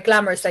not a very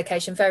glamorous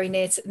location, very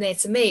near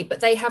to me,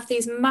 but they have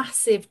these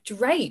massive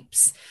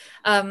drapes,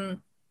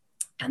 and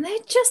they're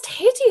just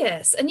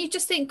hideous, and you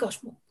just think, gosh,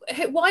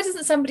 why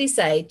doesn't somebody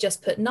say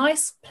just put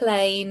nice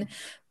plain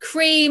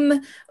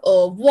cream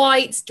or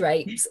white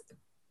drapes,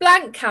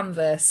 blank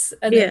canvas,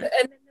 and then they'll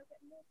get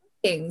more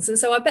bookings? And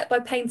so I bet by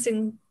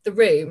painting the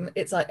room,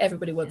 it's like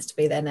everybody wants to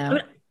be there now.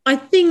 I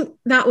think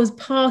that was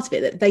part of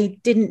it, that they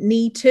didn't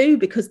need to,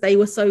 because they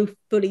were so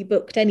fully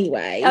booked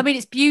anyway. I mean,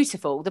 it's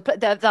beautiful.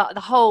 The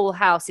whole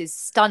house is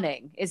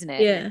stunning, isn't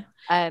it? Yeah.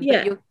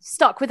 But you're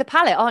stuck with a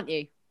palette, aren't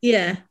you?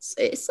 Yeah.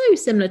 It's so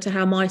similar to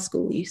how my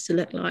school used to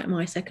look like,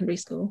 my secondary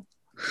school.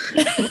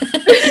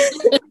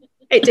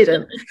 It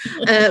didn't.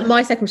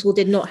 My secondary school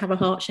did not have a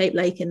heart-shaped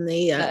lake in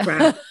the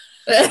ground.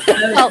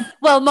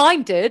 well,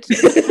 mine did.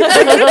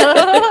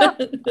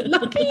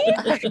 Lucky.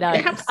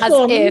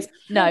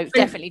 No,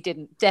 definitely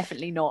didn't.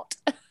 Definitely not.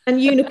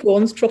 And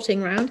unicorns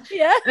trotting around.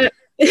 Yeah.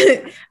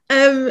 It's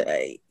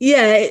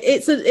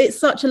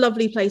such a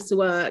lovely place to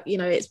work.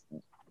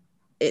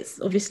 It's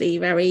obviously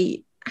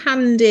very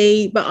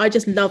handy, but I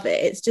just love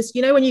it. It's just,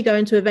 when you go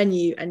into a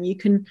venue and you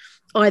can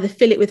either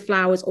fill it with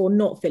flowers or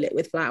not fill it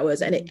with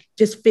flowers, and it's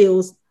just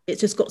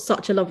got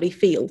such a lovely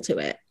feel to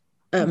it.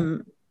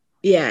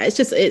 It's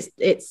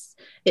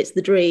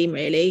the dream,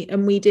 really.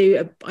 And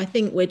I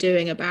think we're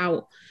doing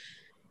about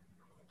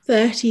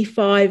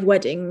 35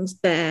 weddings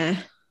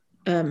there,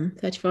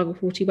 35 or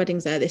 40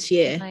 weddings there this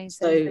year. Amazing.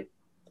 So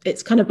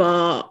it's kind of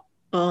our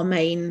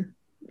main,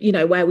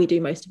 where we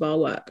do most of our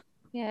work.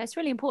 Yeah, it's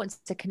really important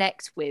to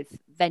connect with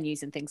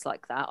venues and things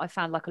like that. I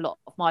found like a lot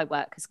of my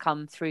work has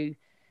come through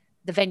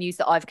the venues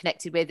that I've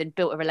connected with and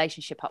built a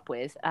relationship up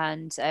with.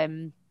 And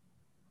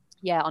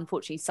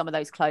unfortunately some of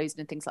those closed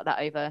and things like that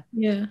over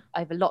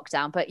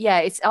lockdown. But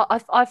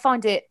I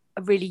find it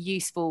a really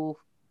useful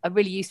a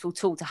really useful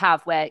tool to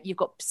have, where you've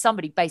got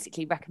somebody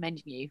basically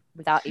recommending you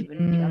without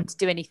even having to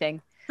do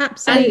anything.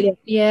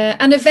 Absolutely.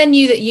 And a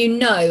venue that you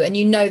know, and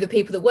you know the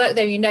people that work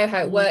there, you know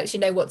how it works, you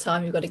know what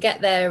time you've got to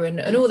get there,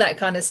 and all that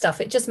kind of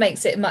stuff. It just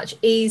makes it much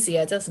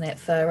easier, doesn't it,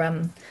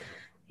 for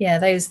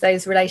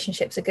those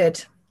relationships are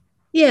good.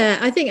 Yeah,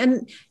 I think,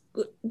 and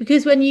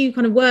because when you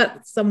kind of work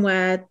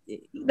somewhere,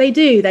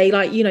 they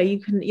like, you know,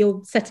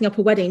 you're setting up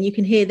a wedding, you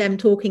can hear them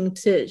talking,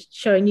 to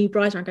showing new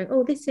brides around, going,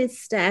 oh, this is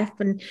Steph,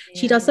 and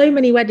she does so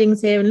many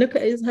weddings here, and look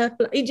at her.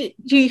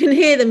 You can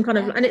hear them kind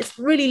of, and it's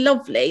really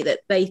lovely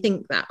that they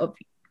think that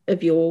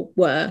of your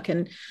work.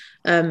 And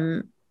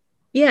so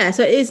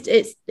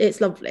it's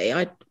lovely.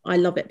 I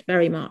love it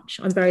very much.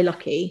 I'm very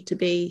lucky to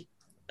be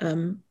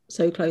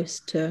so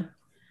close to.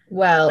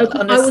 Well,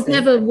 honestly, I was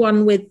never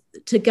one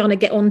to kind of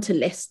get onto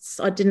lists.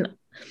 I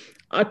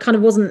kind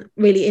of wasn't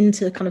really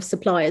into kind of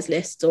suppliers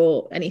lists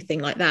or anything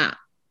like that.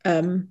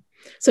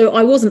 So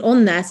I wasn't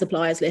on their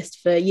suppliers list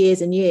for years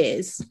and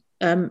years.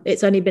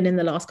 It's only been in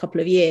the last couple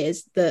of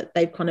years that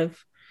they've kind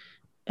of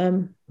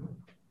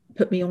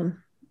put me on,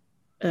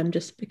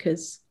 just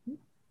because.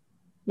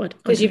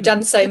 Because you've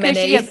done so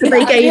many.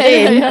 They gave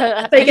in.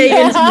 They gave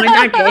in to my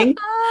nagging.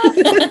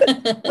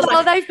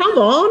 Well, come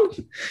on.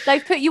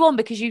 They've put you on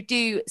because you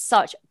do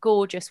such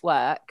gorgeous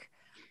work.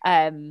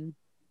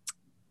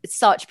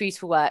 Such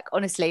beautiful work.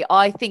 Honestly,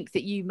 I think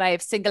that you may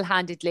have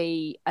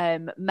single-handedly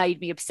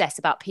made me obsess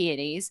about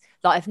peonies.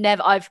 Like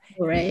did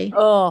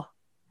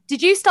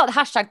you start the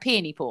hashtag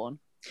peony porn?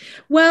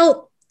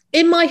 Well,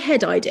 in my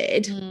head I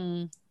did.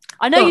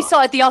 I know you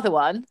started the other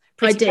one.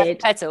 I did.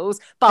 Petals,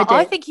 but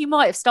I think you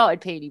might have started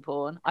peony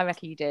porn. I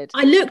reckon you did.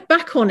 I looked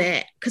back on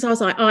it because I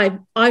was like, I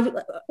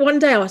one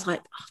day I was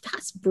like, oh,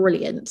 that's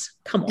brilliant.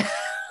 Come on.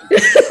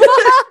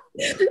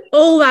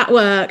 All that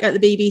work at the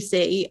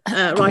BBC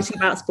writing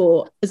about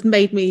sport has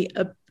made me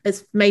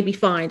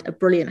find a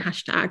brilliant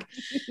hashtag.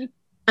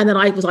 And then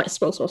I was like,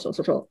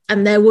 scroll.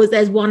 And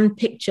there's one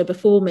picture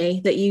before me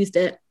that used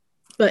it.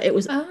 But it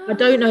was, I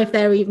don't know if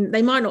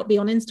they might not be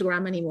on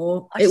Instagram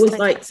anymore. It was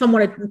like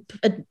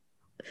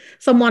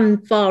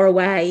someone far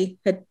away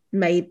had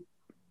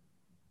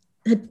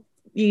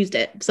used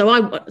it. So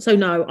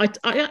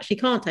I actually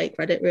can't take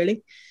credit,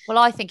 really. Well,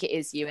 I think it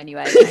is you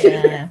anyway.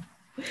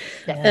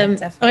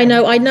 I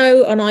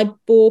know, and I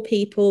bore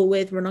people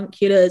with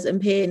ranunculus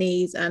and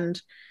peonies,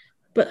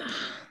 but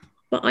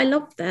I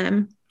love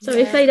them. So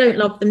if they don't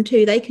love them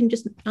too, they can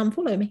just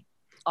unfollow me.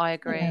 I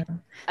agree.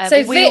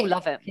 So we all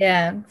love it.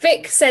 Yeah.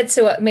 Vic said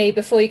to me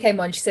before you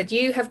came on, she said,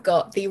 you have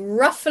got the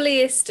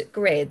ruffliest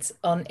grid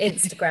on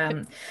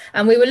Instagram.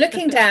 And we were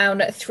looking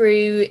down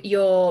through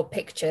your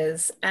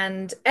pictures,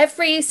 and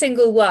every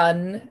single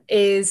one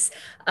is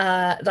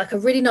like a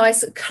really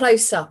nice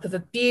close-up of a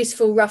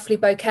beautiful ruffly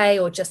bouquet,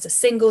 or just a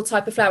single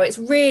type of flower. It's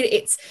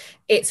really,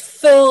 it's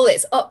full,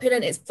 it's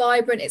opulent, it's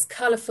vibrant, it's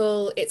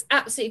colourful, it's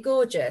absolutely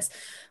gorgeous.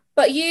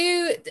 But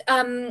you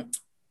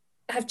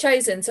have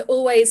chosen to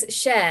always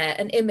share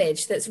an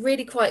image that's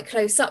really quite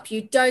close up.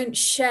 You don't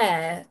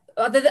share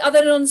other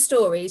than on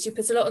stories. You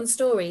put a lot on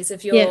stories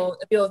of your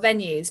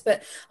venues,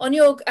 but on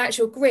your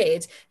actual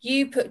grid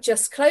you put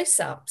just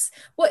close-ups.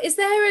 What is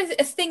there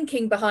a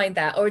thinking behind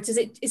that, or is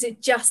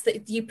it just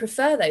that you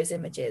prefer those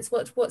images?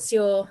 What's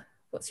your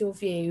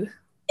view?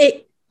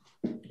 It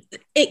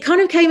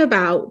kind of came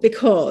about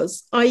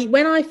because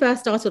when I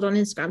first started on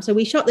Instagram, so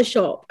we shut the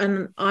shop,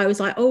 and I was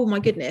like, oh my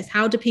goodness,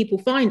 how do people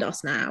find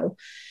us now?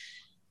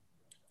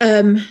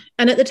 And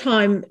at the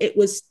time it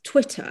was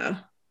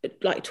Twitter.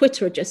 Like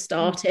Twitter had just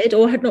started,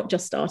 or had not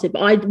just started,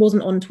 but I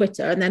wasn't on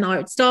Twitter. And then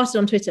I started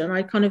on Twitter,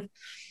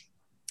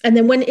 and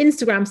then when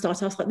Instagram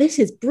started, I was like, this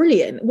is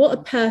brilliant. What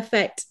a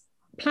perfect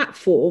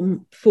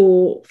platform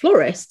for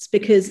florists,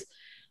 because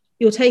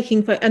you're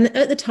taking and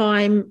at the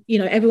time, you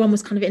know, everyone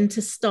was kind of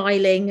into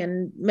styling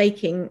and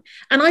making,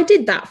 and I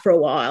did that for a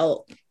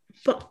while,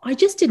 but I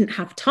just didn't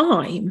have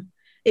time.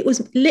 It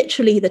was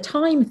literally the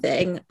time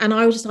thing. And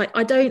I was just like,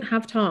 I don't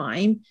have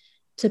time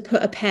to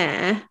put a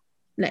pear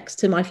next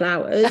to my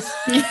flowers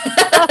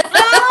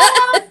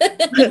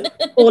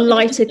or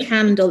light a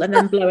candle and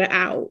then blow it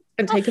out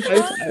and take a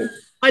photo.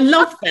 I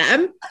love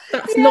them.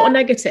 That's not a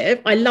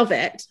negative. I love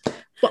it,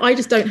 but I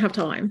just don't have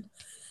time.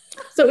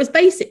 So it was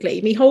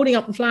basically me holding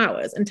up the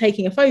flowers and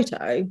taking a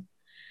photo.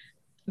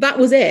 That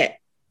was it.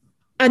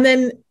 And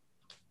then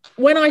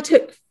when I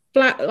took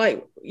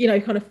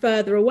kind of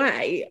further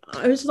away,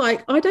 I was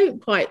like, I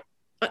don't quite,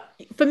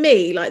 for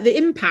me, like the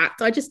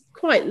impact, I just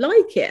quite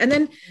like it. And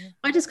then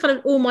I just kind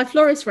of, all my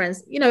florist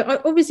friends, you know,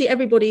 obviously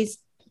everybody's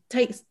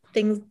takes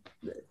things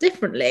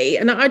differently,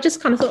 and I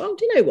just kind of thought, oh,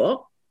 do you know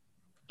what,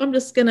 I'm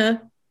just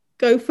gonna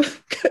go for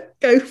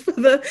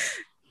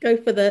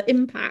the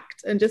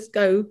impact and just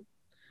go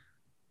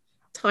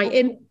tight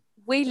in.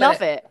 We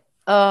love it.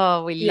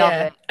 Oh, we love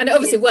it. And it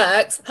obviously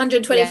works.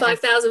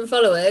 125,000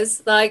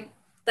 followers, like,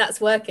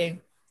 that's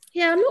working.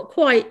 Yeah, I'm not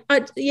quite.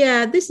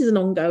 This is an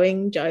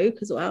ongoing joke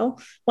as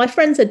well. My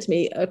friend said to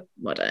me, I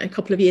don't know, a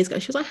couple of years ago,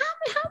 she was like,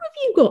 how have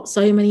you got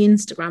so many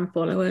Instagram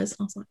followers?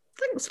 I was like,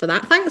 thanks for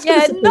that. Thanks for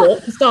the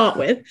support to start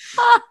with.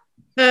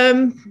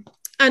 And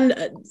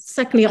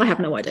secondly, I have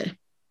no idea.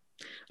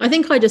 I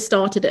think I just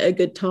started at a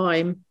good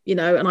time, you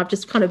know, and I've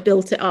just kind of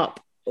built it up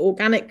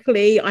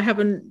organically.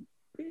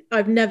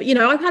 I've never, you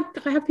know, I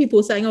have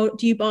people saying, oh,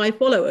 do you buy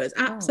followers?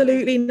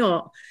 Absolutely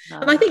not. No.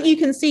 And I think you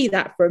can see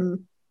that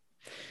from,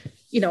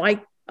 you know,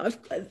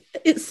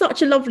 it's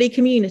such a lovely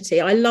community.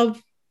 I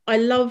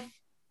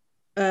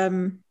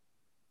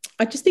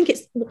just think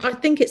it's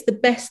the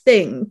best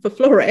thing for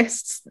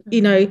florists,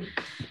 you know,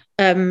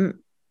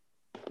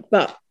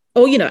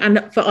 you know,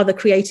 and for other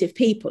creative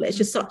people. It's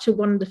just such a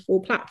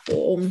wonderful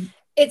platform.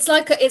 It's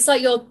like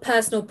your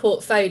personal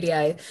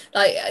portfolio.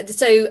 Like,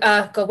 so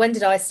God, when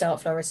did I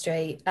start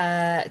floristry?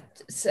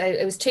 So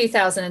it was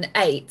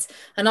 2008,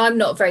 and I'm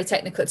not very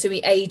technical. It took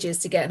me ages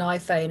to get an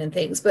iPhone and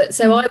things, but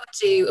so I would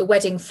do a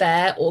wedding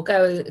fair or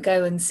go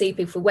and see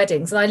people for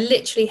weddings, and I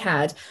literally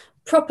had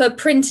proper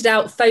printed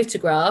out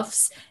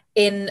photographs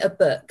in a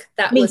book.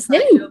 That was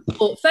like your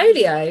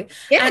portfolio.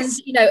 Yes. And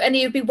you know, and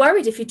you'd be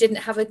worried if you didn't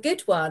have a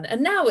good one.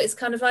 And now it's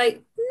kind of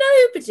like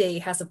nobody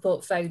has a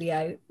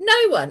portfolio.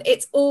 No one.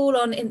 It's all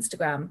on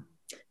Instagram.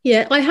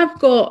 Yeah, I've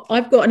got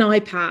an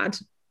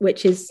iPad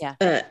which is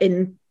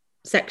in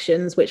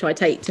sections which I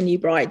take to new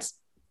brides.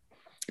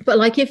 But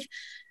like if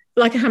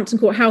like a Hampton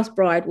Court house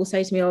bride will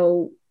say to me,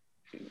 oh,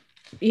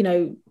 you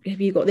know, have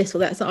you got this or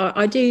that? So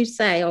I do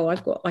say, oh,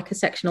 I've got like a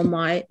section on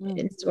my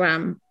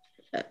Instagram,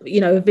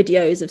 you know,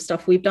 videos of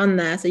stuff we've done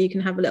there, so you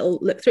can have a little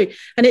look through.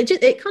 And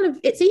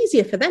it's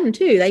easier for them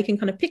too. They can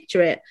kind of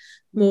picture it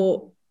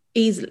more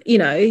easily, you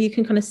know, you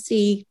can kind of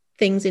see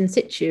things in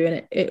situ,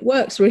 and it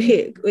works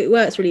really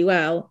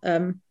well.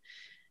 And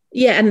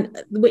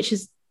which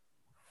is,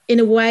 in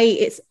a way,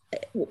 it's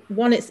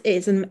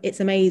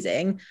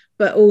amazing,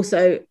 but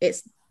also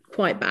it's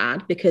quite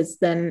bad, because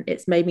then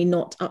it's made me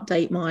not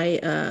update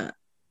my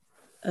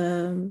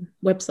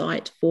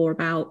website for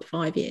about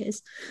 5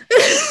 years.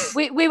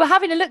 we were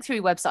having a look through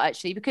your website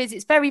actually, because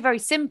it's very, very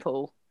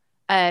simple.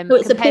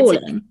 It's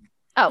appalling.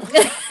 I would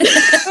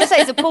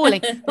say it's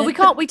appalling, but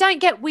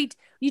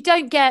you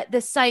don't get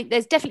the same.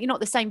 There's definitely not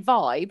the same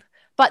vibe,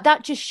 but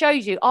that just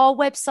shows you our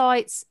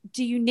websites.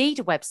 Do you need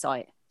a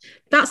website?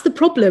 That's the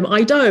problem.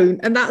 I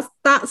don't, and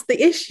that's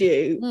the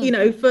issue. You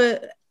know, for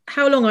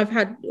how long I've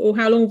had, or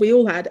how long have we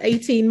all had,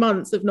 18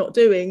 months of not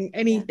doing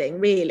anything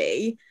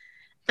really.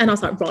 And I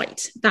was like,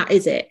 right, that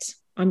is it.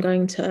 I'm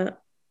going to,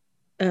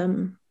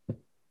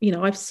 you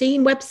know, I've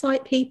seen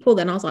website people.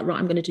 Then I was like, right,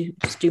 I'm going to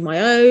just do my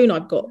own.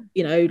 I've got,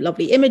 you know,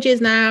 lovely images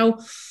now.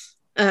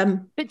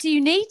 But do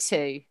you need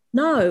to?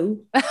 No.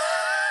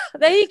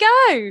 There you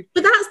go.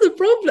 But that's the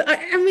problem.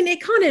 I mean,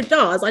 it kind of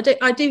does. I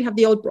do have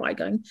the old bride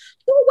going,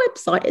 your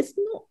website is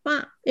not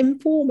that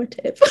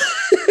informative.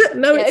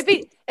 No, it'd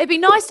be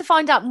nice to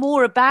find out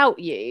more about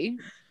you,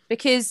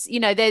 because, you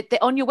know, they're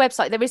on your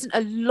website, there isn't a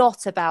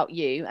lot about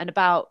you and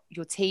about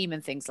your team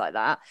and things like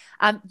that.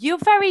 You're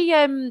very,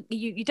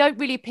 you don't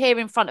really appear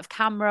in front of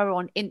camera or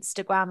on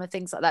Instagram and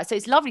things like that. So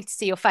it's lovely to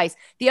see your face.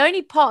 The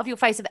only part of your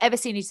face I've ever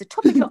seen is the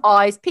top of your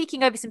eyes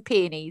peeking over some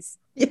peonies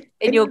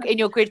in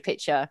your grid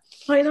picture.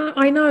 I know.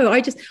 I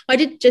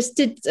did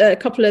a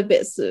couple of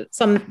bits of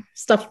some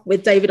stuff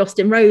with David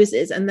Austin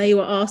Roses, and they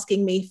were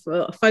asking me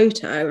for a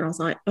photo, and I was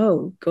like,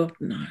 oh God,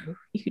 no,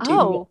 you do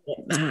not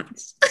want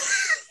that.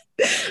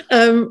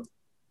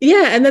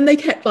 And then they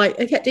kept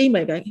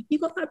emailing going, you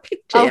got that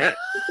picture yet?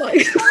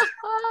 Like,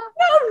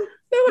 no.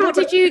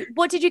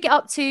 What did you get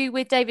up to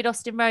with David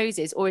Austin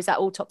Roses, or is that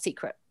all top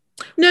secret?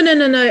 No,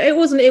 it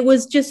wasn't. It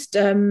was just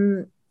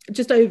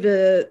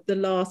over the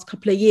last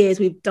couple of years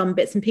we've done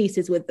bits and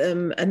pieces with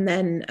them, and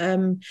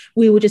then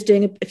we were just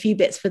doing a few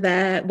bits for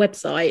their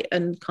website,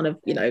 and kind of,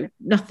 you know,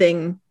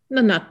 nothing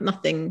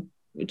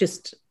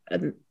just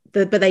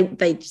but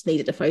they just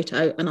needed a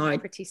photo, and I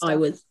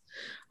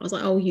was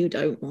like, oh, you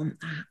don't want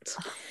that.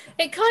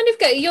 It kind of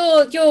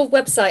your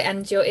website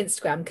and your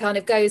Instagram kind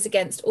of goes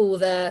against all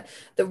the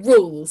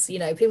rules. You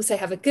know, people say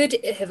have a good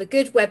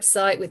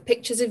website with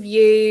pictures of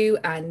you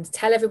and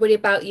tell everybody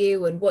about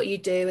you and what you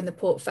do in the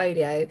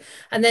portfolio.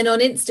 And then on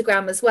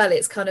Instagram as well,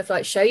 it's kind of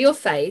like show your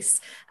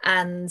face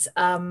and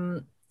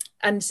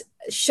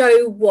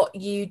show what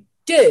you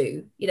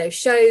do. You know,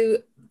 show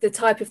the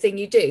type of thing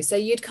you do. So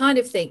you'd kind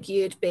of think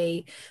you'd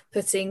be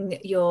putting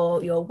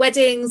your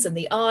weddings and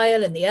the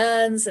aisle and the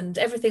urns and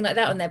everything like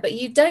that on there, but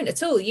you don't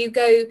at all. You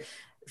go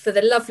for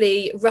the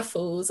lovely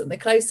ruffles and the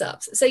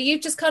close-ups. So you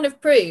just kind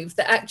of prove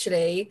that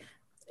actually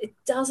it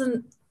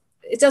doesn't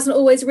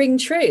always ring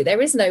true.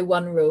 There is no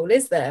one rule,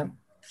 is there?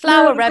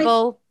 Flower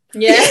rebel.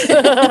 Yeah.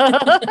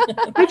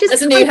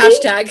 That's a new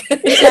hashtag.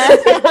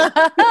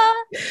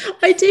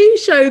 I do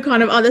show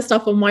kind of other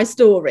stuff on my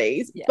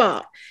stories,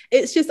 but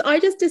it's just I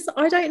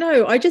don't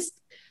know.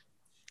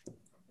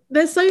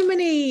 There's so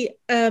many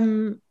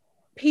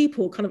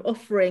people kind of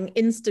offering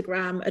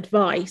Instagram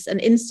advice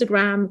and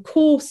Instagram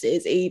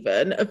courses,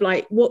 even of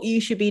like what you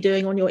should be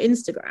doing on your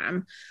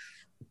Instagram,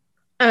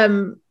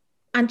 and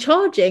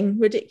charging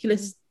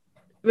ridiculous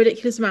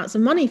amounts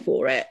of money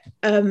for it.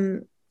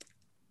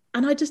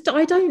 And I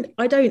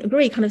don't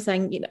agree, kind of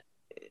saying, you know,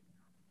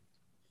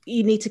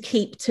 you need to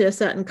keep to a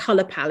certain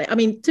color palette. I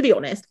mean, to be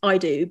honest, I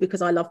do,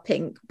 because I love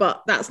pink,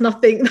 but that's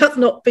not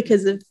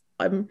because of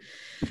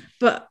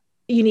but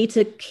you need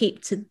to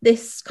keep to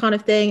this kind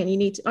of thing,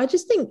 and I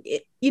just think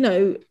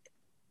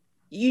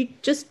you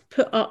just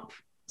put up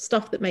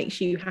stuff that makes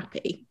you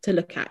happy to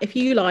look at. If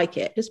you like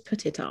it, just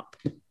put it up.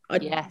 I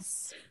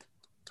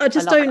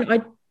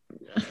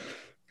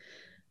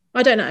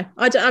don't know.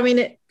 I mean,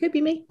 it could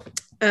be me.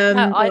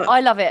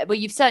 I love it. Well,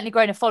 you've certainly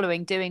grown a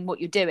following doing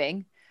what you're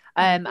doing.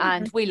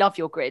 And we love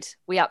your grid.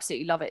 We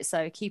absolutely love it.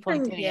 So keep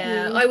on doing it.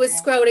 Yeah, I was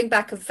scrolling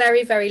back a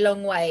very, very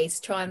long way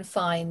to try and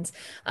find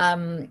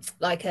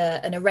like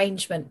an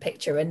arrangement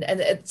picture,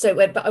 and so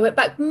I went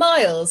back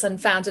miles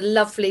and found a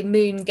lovely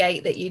moon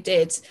gate that you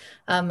did,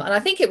 and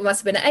I think it must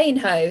have been at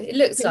Aynhoe. It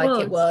looks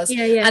like it was.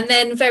 Yeah. And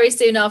then very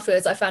soon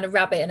afterwards, I found a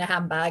rabbit in a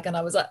handbag, and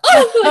I was like,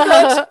 oh my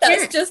gosh,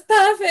 that's just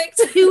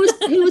perfect. Who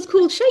was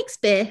called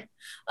Shakespeare.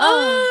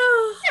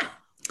 Yeah.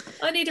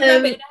 I need a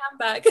rabbit in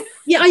a handbag.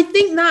 Yeah, I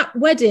think that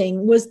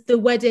wedding was the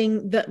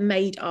wedding that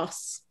made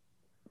us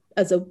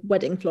as a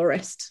wedding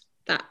florist,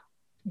 that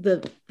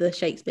the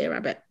Shakespeare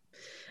rabbit.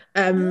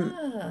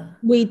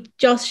 We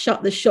just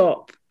shut the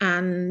shop,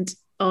 and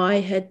I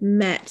had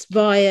met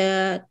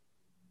via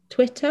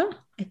Twitter,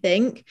 I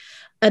think,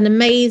 an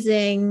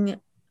amazing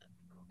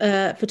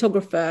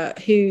photographer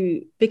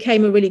who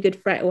became a really good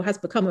friend, or has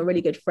become a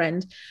really good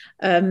friend.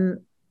 And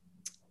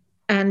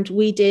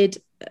we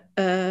did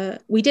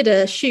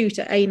a shoot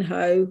at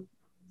Aynhoe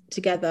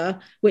together,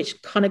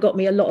 which kind of got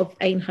me a lot of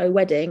Aynhoe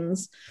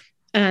weddings.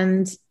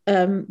 And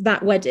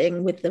that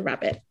wedding with the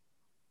rabbit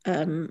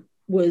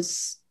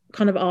was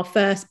kind of our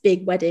first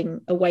big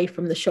wedding away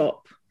from the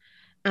shop.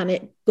 And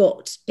it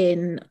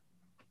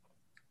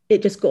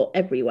just got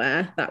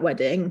everywhere, that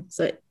wedding.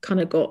 So it kind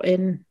of got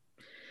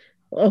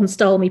on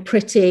Style Me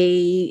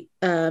Pretty,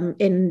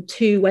 in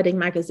 2 wedding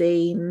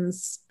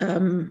magazines.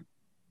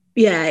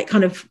 It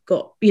kind of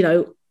got,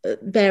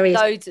 various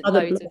loads of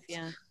it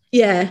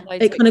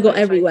kind of got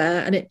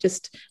everywhere, and it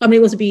just, I mean,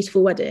 it was a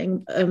beautiful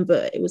wedding,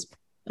 but it was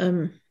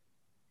the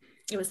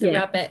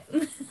rabbit.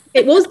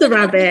 It was the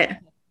rabbit.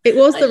 It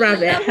was the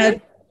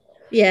rabbit.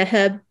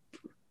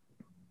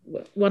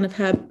 One of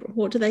her,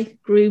 what do they,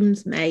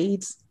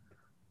 groomsmaids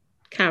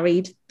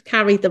carried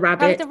the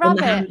rabbit in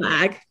the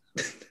handbag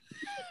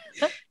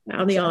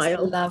down the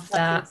aisle. I love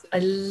that. I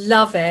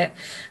love it.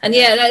 And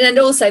and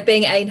also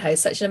being at Aynhoe,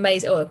 such an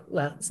amazing,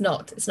 it's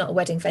not a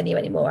wedding venue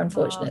anymore,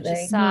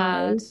 unfortunately.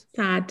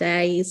 Sad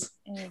days.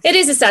 It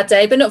is a sad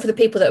day, but not for the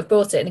people that have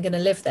bought it and are going to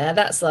live there.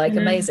 That's like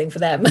amazing for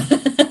them.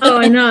 Oh,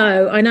 I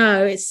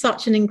know. It's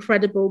such an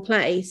incredible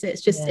place.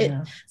 It's just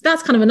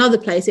that's kind of another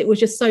place. It was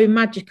just so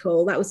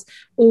magical. That was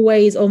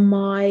always on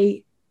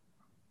my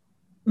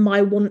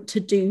want to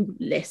do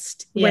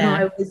list. When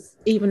I was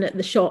even at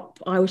the shop,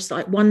 I was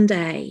like, one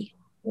day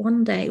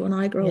when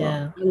I grow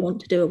up, I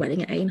want to do a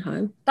wedding at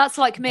Aynhoe. That's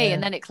like me,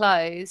 and then it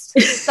closed.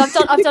 So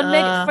I've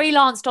done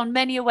freelanced on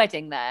many a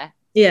wedding there.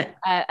 Yeah.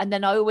 And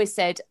then I always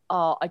said,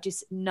 I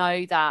just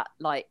know that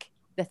like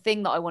the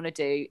thing that I want to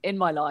do in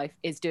my life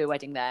is do a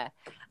wedding there.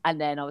 And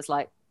then I was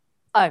like,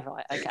 oh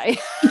right, okay.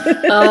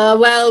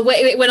 Well,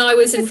 when I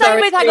was in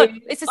Florida,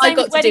 it's the same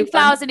with Wedding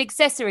Flowers and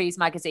Accessories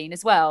magazine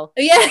as well.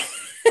 Yeah.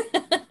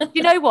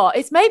 You know what?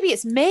 Maybe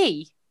it's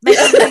me. Maybe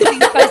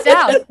things goes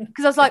down,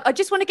 because I was like, I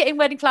just want to get in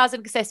Wedding Flowers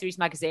and Accessories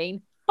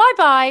magazine.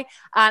 Bye,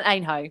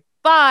 and Aynhoe.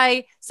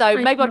 Bye. So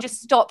maybe I'll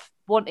just stop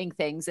wanting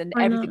things, and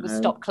everything will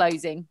stop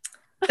closing.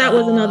 That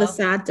was another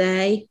sad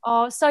day.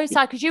 Oh, so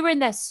sad, because you were in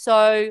there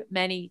so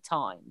many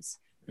times.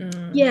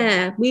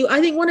 Yeah,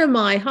 I think one of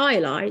my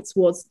highlights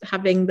was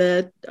having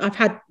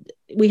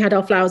we had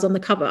our flowers on the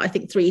cover, I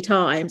think 3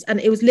 times, and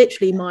it was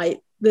literally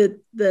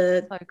the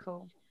so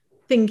cool.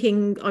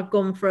 Thinking I've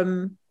gone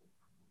from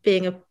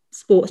being a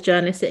sports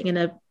journalist sitting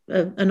in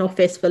an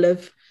office full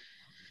of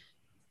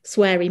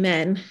sweary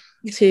men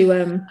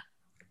to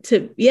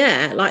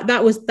like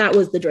that was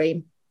the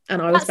dream,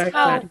 and I was very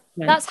glad.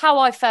 That's how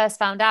I first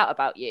found out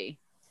about you.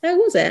 Oh,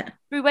 was it?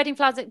 Through Wedding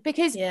Flowers,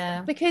 because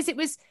it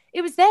was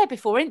there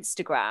before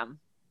Instagram.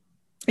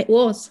 It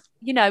was,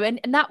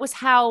 and that was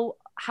how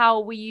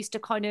we used to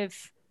kind of,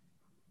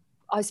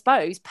 I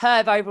suppose,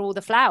 perv over all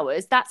the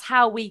flowers. That's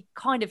how we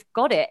kind of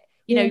got it.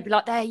 You'd be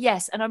like, there,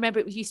 yes. And I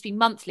remember it used to be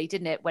monthly,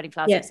 didn't it? Wedding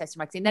Flowers Accessory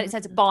magazine. Then it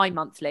said to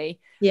bi-monthly.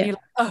 Yeah. And you're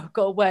like, oh, I've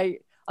got to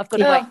wait. I've got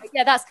to wait.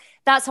 Yeah,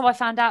 that's how I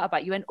found out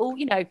about you, and all,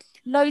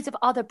 loads of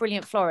other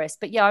brilliant florists.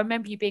 But yeah, I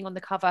remember you being on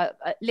the cover.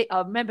 I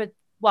remember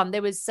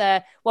there was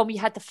one where you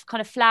had the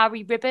kind of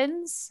flowery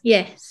ribbons.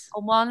 Yes.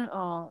 On one.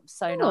 Oh,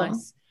 so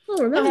nice.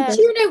 Do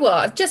you know what?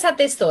 I've just had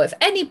this thought. If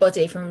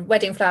anybody from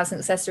Wedding Flowers and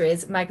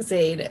Accessories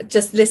magazine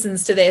just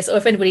listens to this, or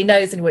if anybody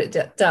knows what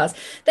it does,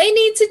 they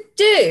need to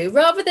do,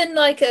 rather than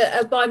like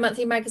a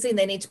bi-monthly magazine,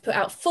 they need to put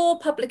out 4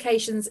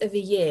 publications of a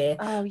year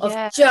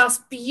of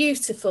just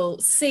beautiful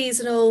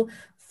seasonal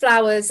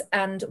flowers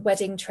and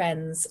wedding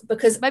trends,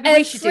 because maybe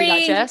we should do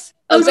that, Jess.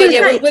 Oh, so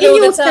yeah, in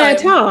your spare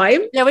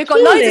time. Yeah, we've got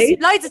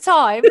loads of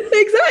time.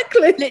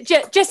 Exactly.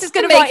 Jess is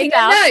going to write it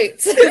down.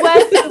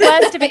 The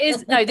worst of it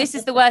is, no, this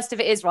is the worst of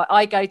it is, right?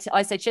 I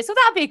said, Jess, well,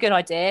 that'd be a good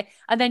idea.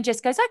 And then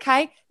Jess goes,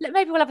 okay,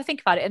 maybe we'll have a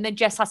think about it. And then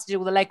Jess has to do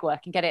all the legwork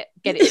and get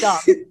it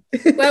done.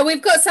 Well,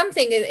 we've got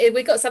something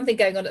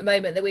going on at the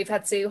moment that we've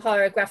had to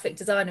hire a graphic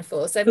designer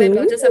for. So maybe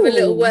I'll just have a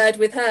little word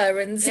with her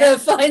and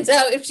find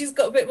out if she's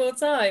got a bit more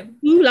time.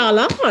 Ooh la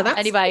la.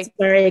 That's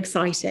very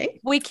exciting.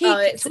 We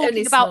keep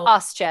talking about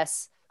us, Jess.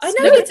 I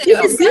know we do.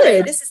 It's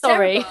good. This is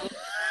sorry. Terrible.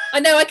 I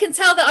know. I can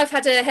tell that I've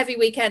had a heavy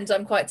weekend.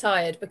 I'm quite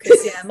tired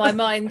because my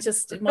mind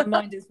is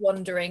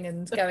wandering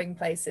and going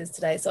places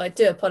today. So I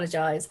do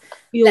apologise.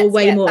 You're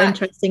way more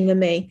interesting than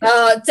me.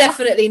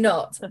 Definitely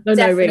not.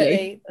 No,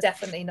 really.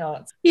 Definitely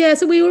not. Yeah.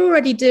 So we were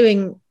already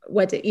doing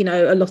wedding.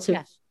 A lot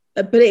of,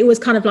 but it was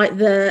kind of like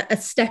a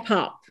step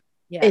up.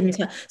 Yeah.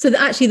 Into so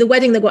actually the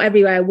wedding that got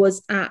everywhere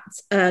was at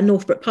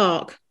Northbrook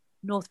Park.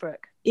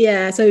 Northbrook.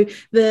 Yeah, so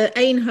the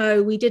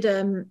Ainhoe, we did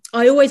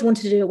I always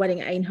wanted to do a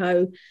wedding at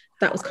Ainhoe.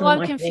 That was kind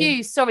of I'm confused.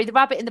 Thing. Sorry, the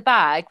rabbit in the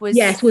bag was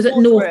at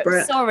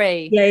Northbrook.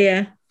 Sorry.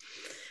 Yeah.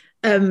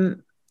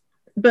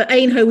 But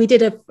Ainhoe, we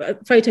did a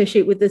photo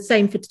shoot with the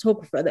same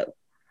photographer that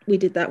we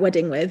did that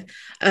wedding with.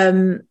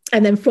 And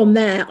then from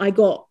there I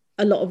got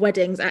a lot of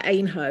weddings at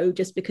Ainhoe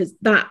just because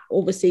that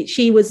obviously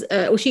she is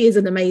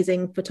an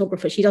amazing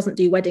photographer. She doesn't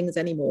do weddings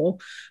anymore.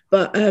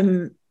 But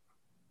so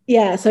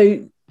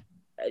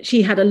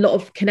she had a lot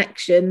of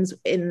connections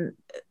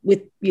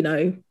with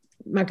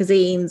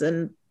magazines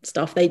and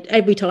stuff.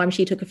 Every time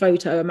she took a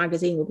photo, a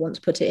magazine would want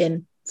to put it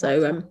in.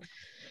 So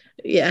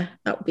that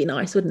would be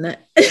nice, wouldn't it?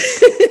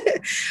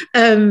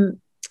 So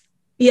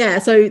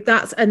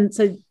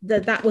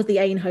that was the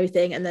Ainhoe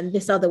thing, and then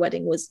this other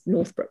wedding was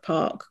Northbrook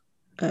Park,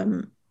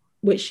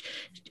 which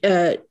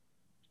it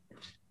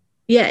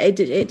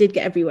did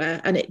get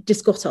everywhere, and it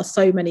just got us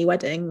so many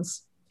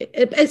weddings.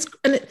 I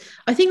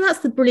think that's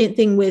the brilliant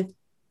thing with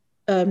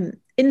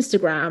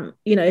Instagram.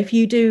 If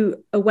you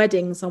do a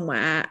wedding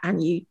somewhere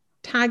and you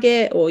tag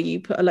it or you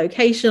put a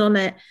location on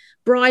it,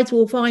 brides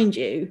will find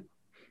you,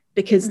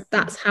 because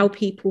that's how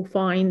people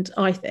find,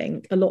 I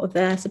think, a lot of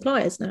their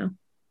suppliers now.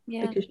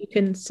 Because you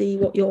can see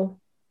what you're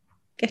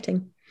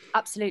getting.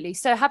 Absolutely.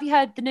 So have you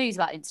heard the news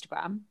about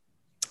Instagram?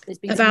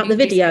 About the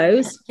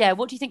videos? Yeah,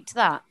 what do you think to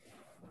that?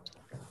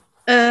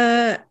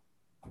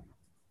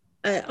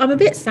 I'm a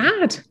bit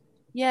sad.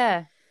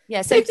 Yeah.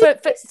 So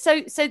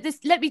this,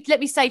 let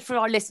me say for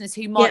our listeners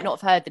who might not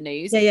have heard the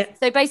news.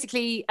 So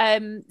basically,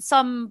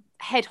 some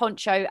head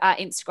honcho at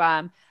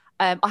Instagram,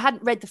 I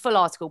hadn't read the full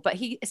article, but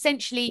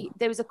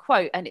there was a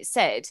quote, and it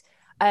said,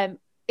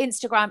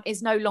 Instagram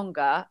is no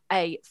longer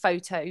a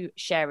photo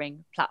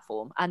sharing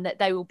platform, and that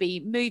they will be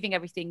moving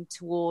everything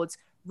towards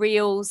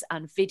reels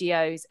and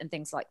videos and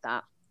things like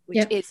that.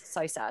 Which is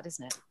so sad,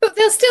 isn't it? But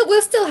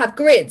we'll still have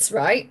grids,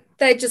 right?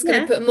 They're just going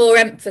to put more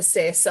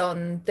emphasis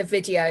on the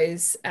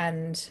videos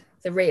and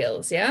the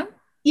reels, yeah?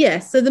 Yeah,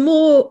 so the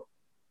more...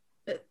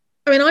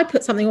 I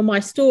put something on my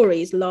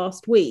stories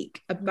last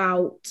week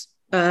about...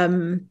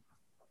 I'm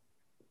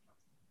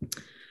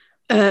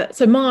not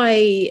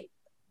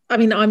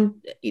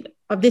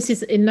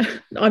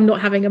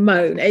having a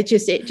moan. It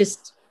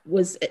just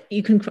was,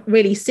 you can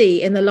really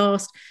see in the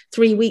last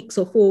 3 weeks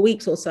or 4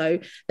 weeks or so,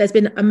 there's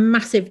been a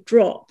massive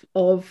drop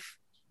of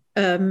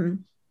new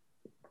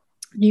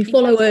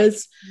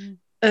followers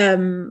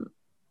and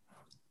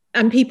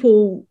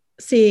people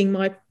seeing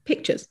my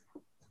pictures,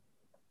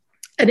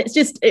 and it's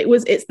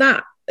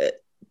that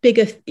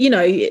bigger,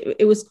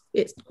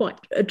 it's quite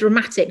a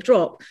dramatic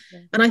drop.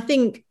 And I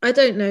think, I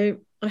don't know,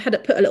 I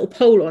had put a little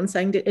poll on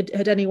saying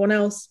had anyone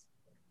else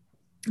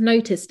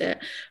noticed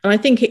it, and I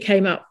think it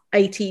came up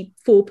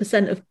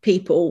 84% of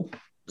people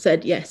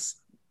said yes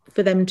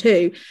for them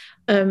too.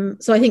 So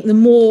I think the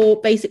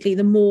more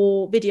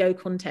video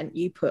content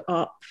you put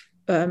up,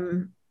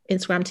 Instagram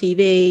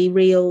TV,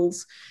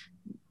 Reels,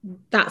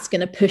 that's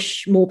going to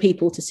push more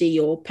people to see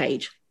your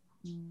page.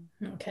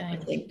 Okay. I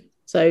think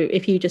so.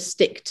 If you just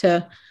stick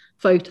to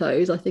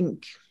photos, I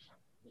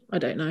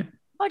don't know.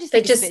 I just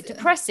think it's a bit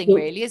depressing,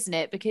 really, isn't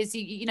it? Because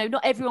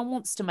not everyone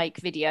wants to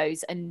make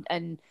videos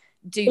and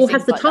do or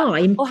has the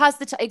time, or has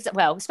the time.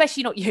 Well,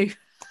 especially not you.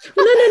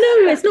 Well,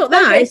 no, it's not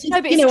that. But it's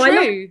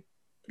true.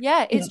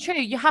 It's true.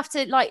 You have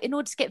to, in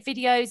order to get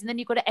videos, and then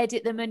you've got to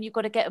edit them, and you've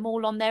got to get them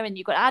all on there, and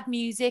you've got to add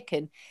music,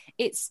 and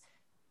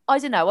I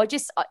don't know.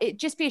 It'd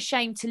just be a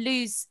shame to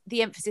lose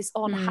the emphasis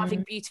on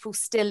having beautiful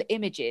still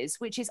images,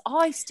 which is,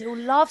 I still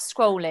love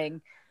scrolling.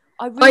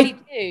 I really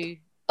do.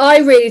 I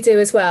really do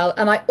as well.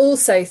 And I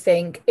also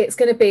think it's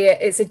going to be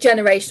it's a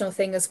generational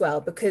thing as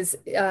well, because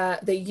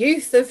the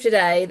youth of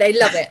today, they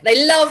love it.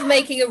 They love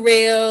making a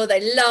reel.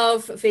 They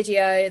love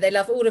video. They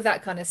love all of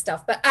that kind of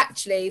stuff. But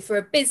actually, for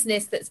a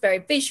business that's very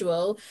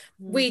visual,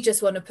 we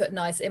just want to put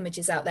nice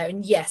images out there.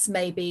 And yes,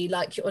 maybe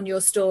like on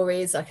your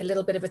stories, like a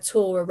little bit of a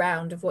tour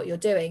around of what you're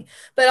doing.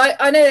 But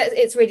I know that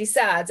it's really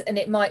sad, and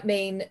it might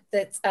mean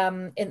that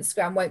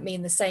Instagram won't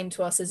mean the same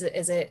to us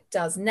as it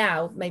does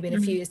now, maybe in a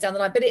few years down the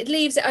line. But it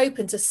leaves it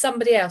open to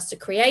somebody else to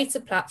create a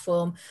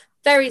platform,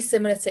 very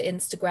similar to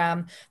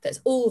Instagram, that's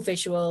all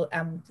visual,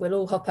 and we'll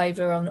all hop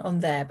over on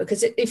there.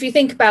 Because if you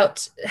think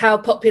about how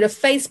popular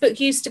Facebook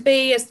used to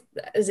be as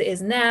it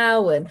is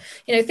now, and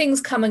you know,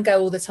 things come and go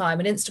all the time,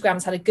 and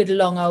Instagram's had a good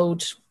long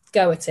old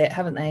go at it,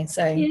 haven't they?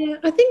 So yeah,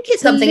 I think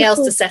it's something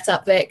else to set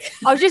up, Vic.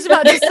 I was just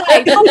about to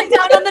say, pop it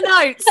down on the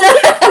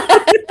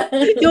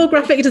notes. Your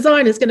graphic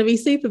designer is going to be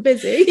super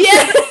busy.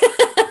 Yeah.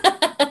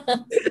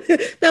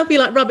 They'll be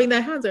like rubbing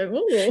their hands over.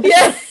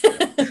 Yeah.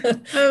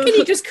 Can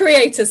you just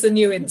create us a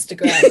new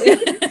Instagram?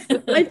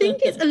 I think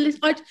it's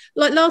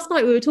like last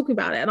night we were talking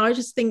about it, and I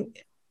just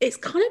think it's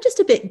kind of just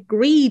a bit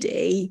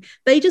greedy.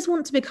 They just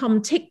want to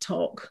become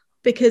TikTok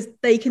because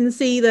they can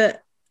see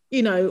that,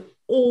 you know,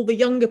 all the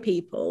younger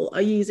people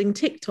are using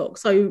TikTok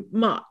so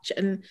much,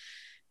 and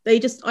I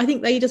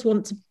think they just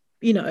want to,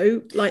 you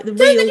know, like the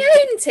Don't real. they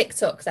own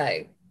TikTok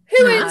though?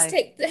 Who owns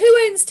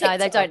TikTok? No,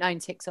 they don't own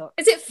TikTok.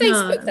 Is it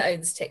Facebook that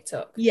owns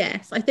TikTok?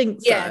 Yes, I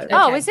think so. Yeah. Okay.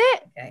 Oh, is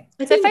it? Okay.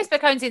 So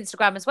Facebook owns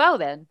Instagram as well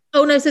then?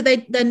 Oh no, so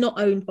they're not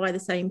owned by the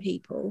same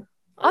people.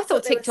 I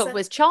thought TikTok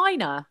was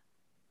China.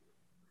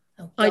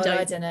 Oh, God,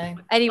 I don't know.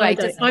 Anyway,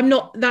 I'm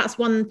not. That's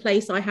one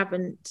place I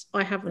haven't. No.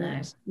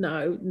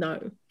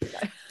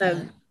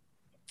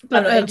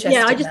 I'm not interested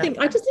yeah, I in just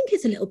that. think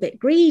it's a little bit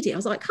greedy. I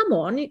was like, come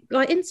on,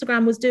 like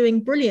Instagram was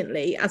doing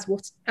brilliantly as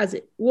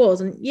it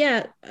was, and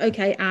yeah,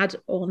 okay, add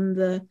on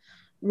the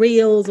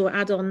reels or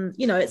add on,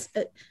 you know, it's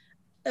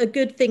a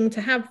good thing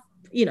to have,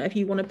 you know, if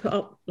you want to put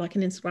up like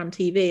an Instagram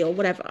TV or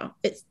whatever.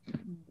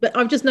 But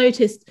I've just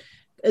noticed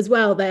as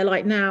well, they're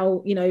like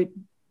now, you know,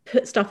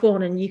 put stuff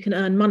on and you can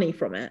earn money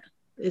from it.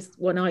 Is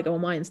when I go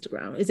on my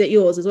Instagram. Is it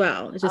yours as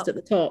well? It's just at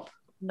the top.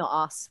 Not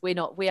us. We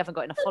haven't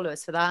got enough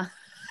followers for that.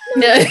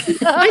 No.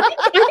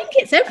 I think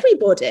it's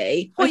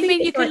everybody. What, I you think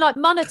mean you can like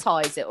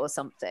monetize it or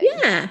something?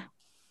 Yeah.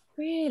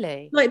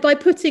 Really? Like by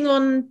putting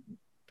on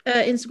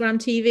Instagram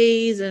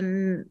TVs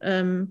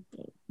and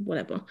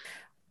whatever.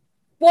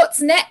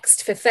 What's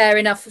next for Fair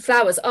Enough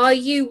Flowers? Are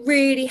you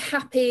really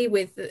happy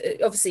with,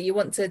 obviously you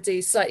want to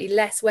do slightly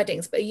less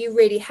weddings, but are you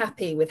really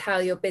happy with how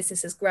your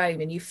business has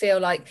grown, and you feel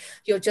like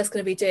you're just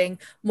going to be doing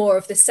more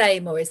of the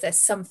same, or is there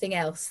something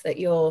else that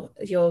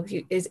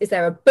is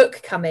there a book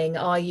coming?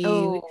 Are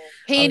you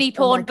peony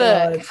porn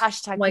book?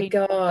 Hashtag oh my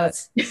God.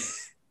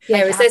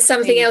 Yeah, is there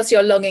something else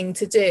you're longing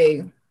to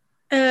do?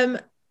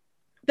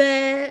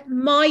 There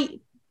might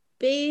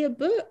be a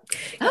book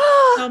at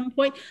some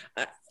point.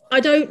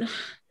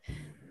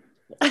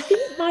 I think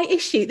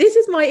this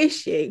is my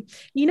issue.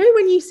 You know,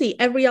 when you see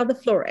every other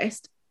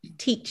florist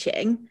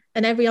teaching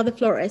and every other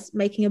florist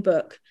making a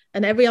book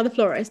and every other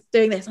florist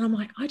doing this, and I'm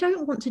like, I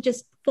don't want to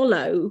just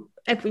follow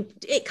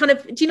it kind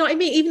of, do you know what I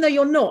mean? Even though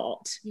you're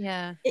not.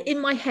 Yeah. Mm. In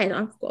my head,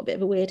 I've got a bit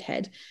of a weird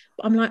head,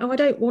 but I'm like, I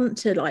don't want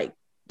to like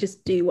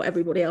just do what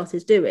everybody else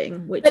is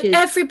doing, but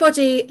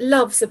everybody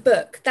loves a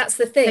book. That's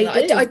the thing.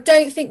 I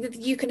don't think that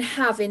you can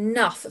have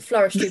enough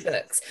floristry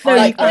books. No,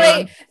 like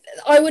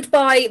I would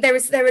buy, there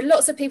are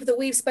lots of people that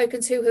we've spoken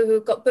to who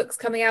have got books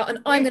coming out, and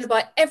I'm going to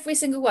buy every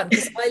single one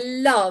because I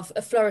love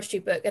a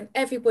floristry book, and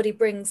everybody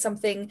brings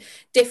something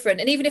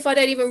different. And even if I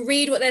don't even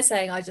read what they're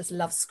saying, I just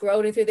love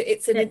scrolling through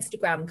it's an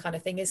Instagram kind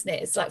of thing, isn't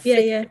it? It's like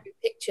flicking through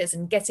pictures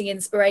and getting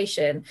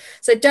inspiration.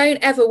 So don't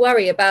ever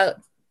worry about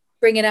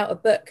bringing out a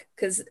book,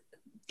 because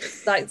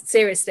like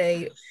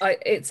seriously,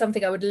 it's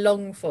something I would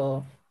long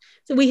for.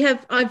 So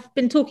I've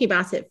been talking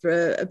about it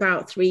for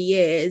about 3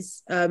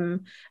 years,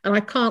 and I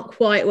can't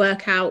quite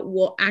work out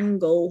what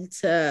angle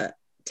to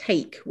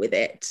take with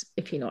it,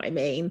 if you know what I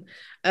mean.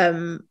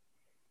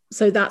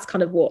 So that's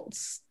kind of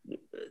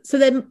so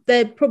then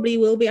there probably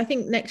will be, I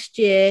think next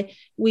year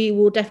we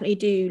will definitely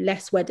do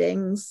less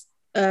weddings,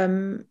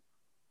 and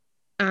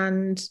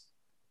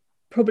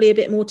probably a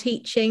bit more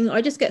teaching.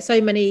 I just get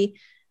so many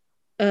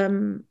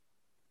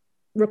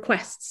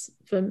requests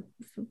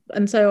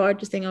and so I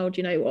just think, do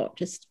you know what,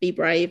 just be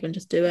brave and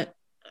just do it.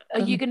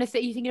 Are you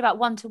thinking about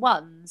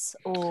one-to-ones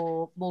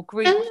or more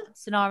group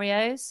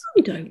scenarios?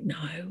 I don't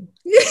know.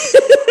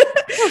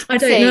 I don't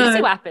see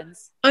know what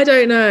happens. I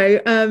don't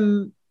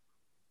know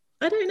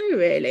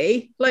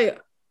really. Like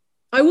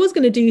I was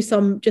going to do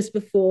some just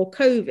before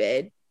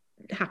COVID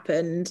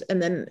happened,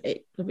 and then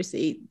it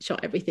obviously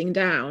shut everything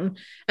down,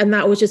 and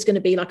that was just going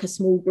to be like a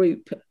small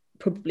group,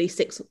 probably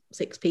six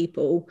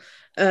people.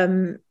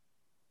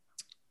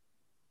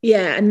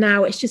 And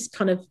now it's just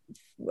kind of,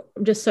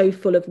 I'm just so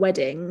full of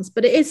weddings,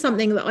 but it is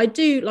something that I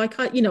do like.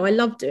 I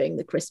love doing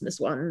the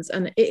Christmas ones,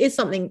 and it is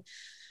something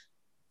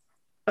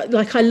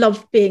like I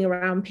love being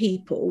around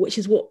people, which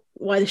is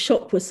why the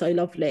shop was so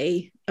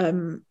lovely.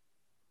 And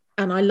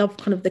I love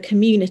kind of the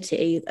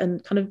community,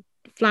 and kind of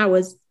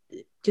flowers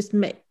just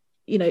make,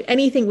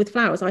 anything with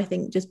flowers, I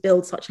think just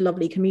builds such a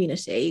lovely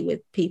community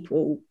with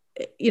people,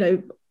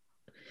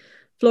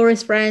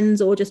 florist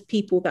friends, or just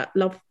people that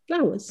love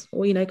flowers,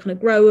 or kind of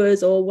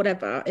growers or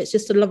whatever. It's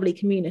just a lovely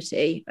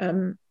community.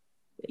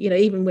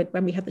 Even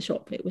when we had the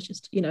shop, it was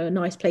just a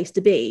nice place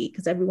to be,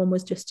 because everyone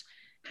was just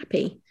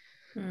happy.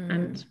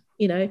 And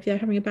if you're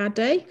having a bad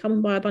day, come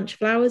and buy a bunch of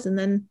flowers, and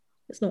then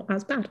it's not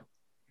as bad.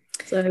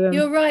 So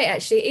you're right,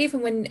 actually.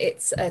 Even when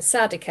it's a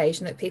sad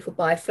occasion that people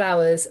buy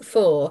flowers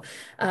for,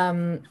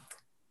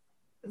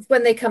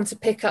 when they come to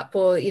pick up,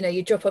 or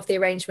you drop off the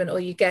arrangement, or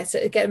you get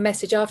a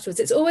message afterwards,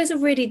 it's always a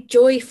really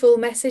joyful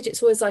message.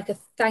 It's always like a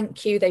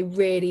thank you, they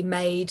really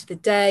made the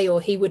day, or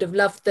he would have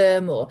loved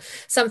them, or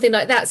something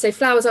like that. So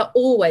flowers are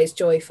always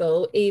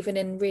joyful, even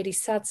in really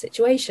sad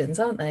situations,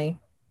 aren't they?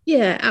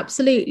 Yeah,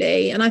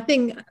 absolutely. And I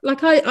think,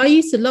 like, I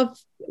used to love,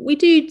 we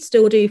do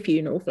still do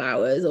funeral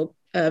flowers, or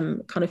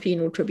kind of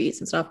funeral tributes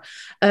and stuff,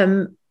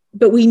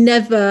 but we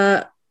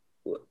never,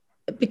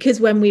 because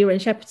when we were in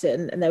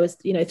Shepperton and there was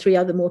 3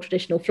 other more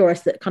traditional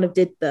florists that kind of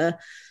did the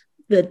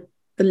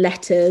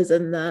letters,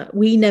 and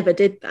we never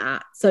did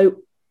that. So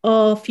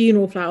our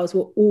funeral flowers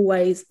were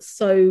always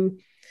so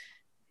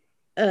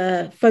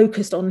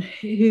focused on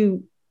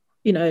who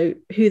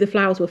the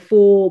flowers were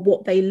for,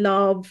 what they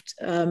loved,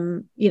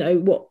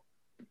 what,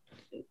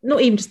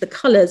 not even just the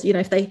colors,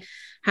 if they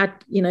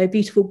had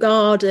beautiful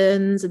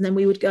gardens, and then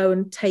we would go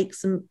and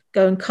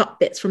cut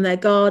bits from their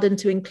garden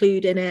to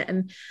include in it.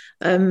 And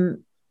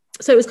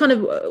so it was kind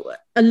of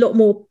a lot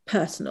more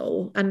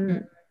personal,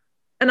 and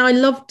I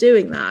loved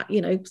doing that.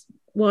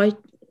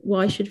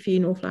 Why should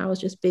funeral flowers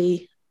just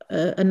be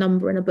a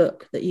number in a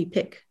book that you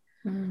pick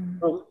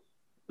from?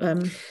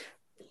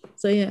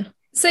 So yeah.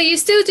 So you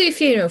still do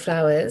funeral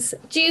flowers?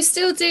 Do you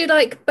still do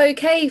like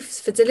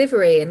bouquets for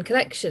delivery and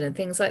collection and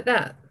things like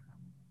that?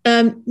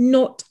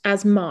 Not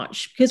as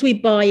much, because we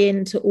buy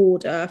in to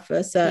order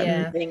for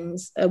certain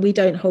things. We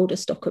don't hold a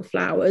stock of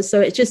flowers,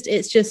 so it's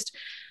just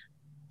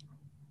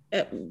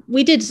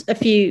we did a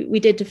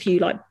few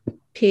like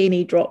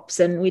peony drops,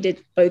 and we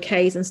did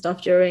bouquets and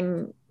stuff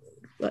during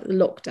like the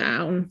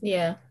lockdown.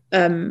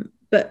 And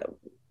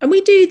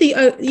we do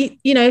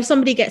if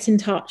somebody gets in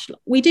touch,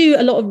 we do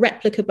a lot of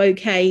replica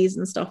bouquets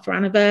and stuff for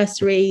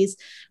anniversaries,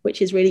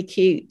 which is really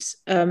cute.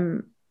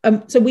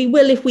 So we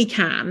will if we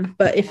can,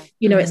 but if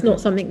it's not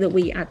something that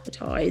we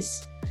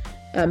advertise.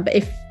 But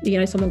if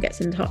someone gets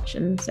in touch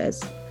and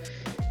says,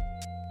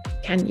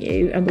 "Can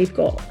you?" and we've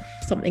got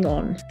something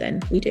on,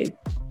 then we do.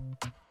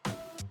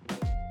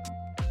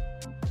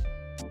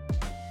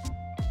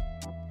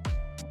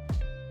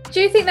 Do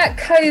you think that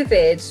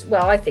COVID,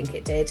 well, I think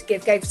it did,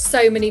 gave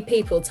so many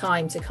people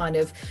time to kind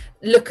of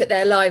look at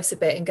their lives a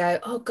bit and go,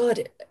 oh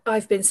God,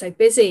 I've been so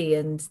busy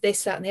and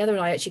this, that and the other,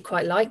 and I actually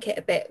quite like it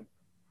a bit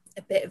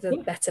of a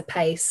better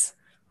pace.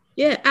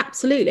 Yeah,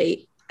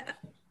 absolutely.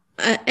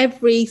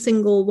 Every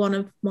single one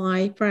of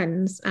my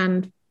friends,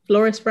 and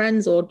florist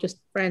friends or just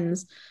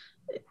friends,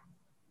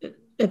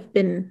 have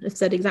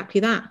said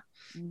exactly that.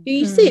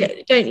 You see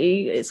it, don't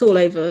you? It's all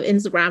over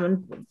Instagram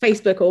and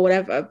Facebook or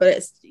whatever, but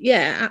it's,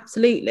 yeah,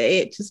 absolutely.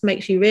 It just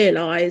makes you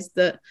realise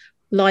that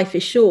life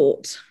is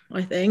short,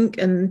 I think.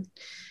 And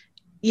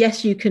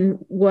yes, you can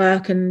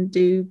work and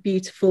do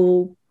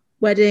beautiful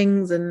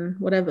weddings and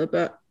whatever,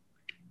 but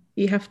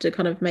you have to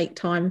kind of make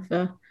time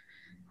for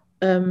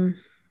kind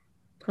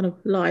of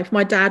life.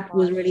 My dad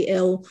was really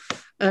ill.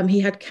 He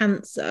had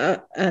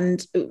cancer,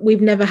 and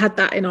we've never had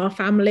that in our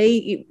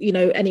family,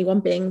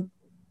 anyone being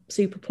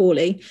super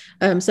poorly.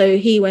 So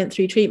he went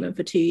through treatment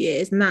for 2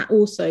 years, and that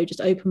also just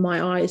opened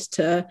my eyes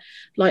to,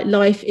 like,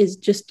 life is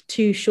just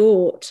too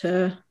short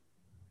to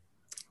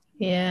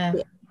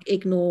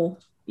ignore,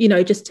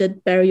 just to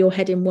bury your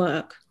head in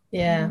work.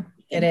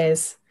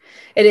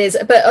 It is,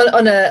 but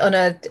on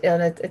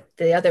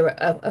the other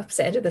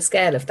opposite end of the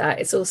scale of that,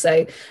 it's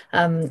also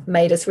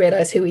made us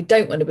realise who we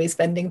don't want to be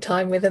spending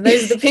time with, and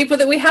those are the people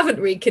that we haven't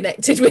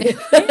reconnected with.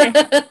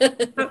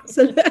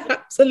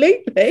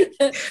 Absolutely.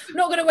 I'm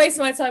not going to waste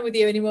my time with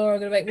you anymore. I'm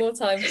going to make more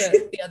time for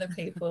the other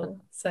people.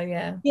 So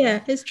yeah,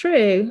 it's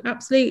true,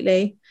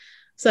 absolutely.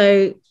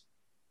 So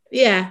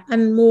yeah,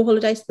 and more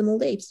holidays to the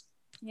Maldives.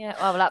 Yeah,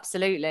 well,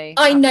 absolutely.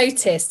 I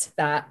noticed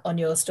that on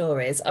your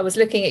stories. I was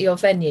looking at your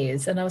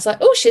venues and I was like,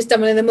 oh, she's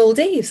done one in the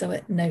Maldives. I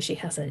went, no, she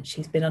hasn't.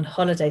 She's been on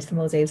holidays to the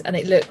Maldives, and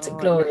it looked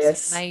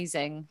glorious.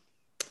 Amazing.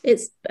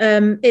 It's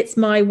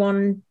my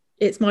one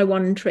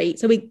treat.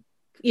 So we,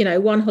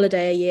 one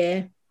holiday a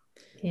year.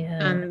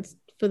 Yeah. And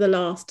for the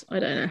last, I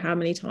don't know how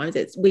many times,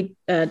 we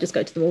just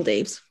go to the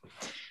Maldives.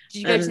 Did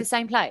you go to the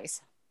same place?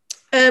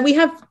 We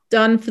have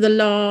done for the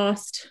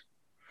last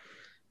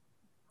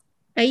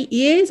 8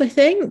 years, I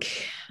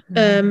think.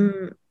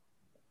 And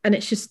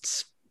it's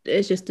just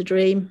a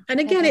dream. And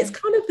again, it's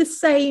kind of the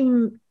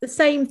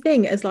same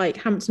thing as like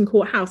Hampton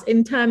Court House,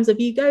 in terms of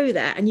you go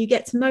there and you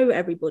get to know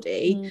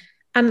everybody.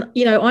 And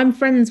I'm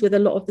friends with a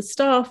lot of the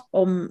staff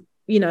on,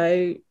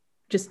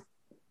 just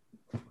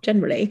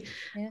generally.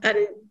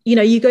 And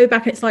you go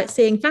back and it's like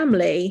seeing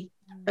family.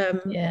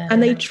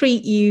 And they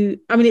treat you,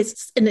 I mean,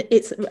 it's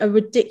a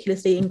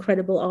ridiculously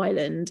incredible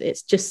island.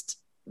 It's just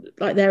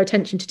like their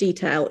attention to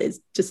detail is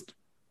just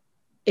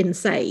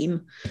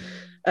insane.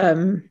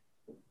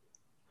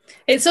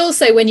 It's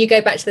also, when you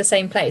go back to the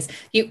same place,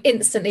 you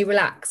instantly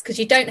relax, because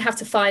you don't have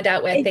to find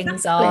out where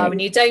things are,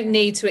 and you don't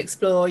need to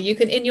explore. You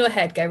can in your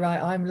head go,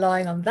 right, I'm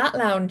lying on that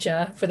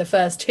lounger for the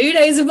first 2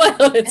 days of my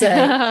holiday.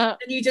 And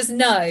you just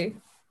know.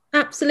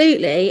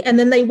 Absolutely. And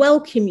then they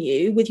welcome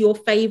you with your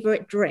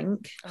favourite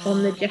drink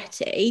on the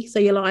jetty. So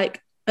you're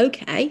like,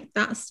 okay,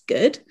 that's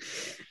good.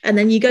 And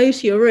then you go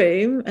to your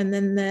room, and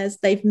then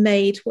they've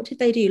made, what did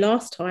they do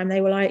last time? They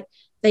were like,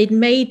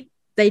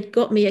 they'd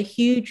got me a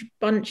huge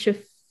bunch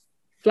of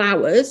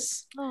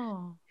flowers.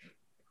 Oh.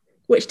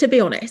 Which, to be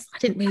honest, I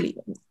didn't really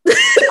want.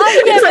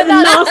 It's like the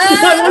last thing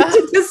I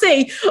wanted to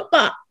see.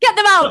 But get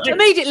them out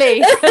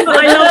immediately.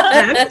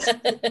 I love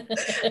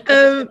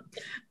them.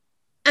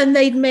 And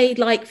they'd made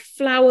like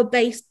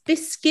flour-based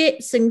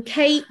biscuits and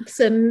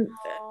cakes, and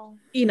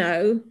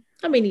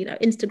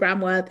Instagram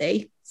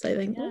worthy. So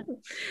but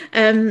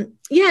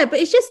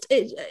it's just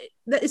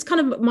it's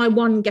kind of my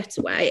one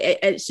getaway.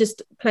 It's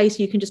just a place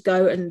you can just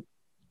go and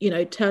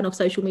turn off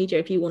social media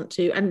if you want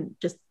to, and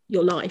just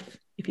your life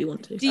if you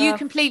want to. Do you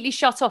completely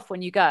shut off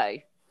when you go?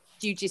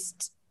 Do you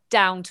just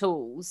down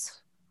tools?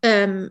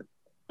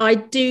 I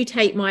do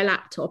take my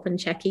laptop and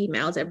check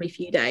emails every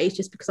few days,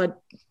 just because I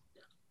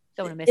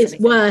don't want to miss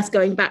anything. Worse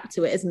going back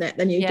to it, isn't it?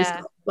 Then you just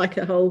got like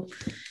a whole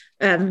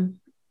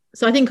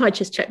so I think I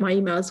just check my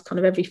emails kind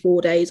of every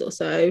 4 days or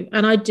so,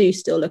 and I do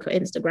still look at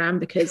Instagram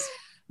because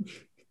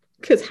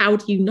how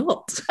do you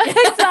not?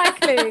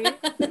 Exactly.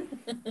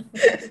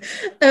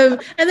 And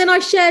then I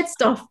shared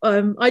stuff.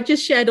 I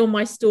just shared on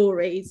my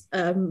stories.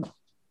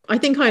 I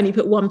think I only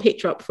put one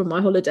picture up from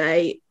my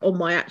holiday on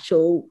my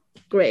actual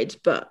grid,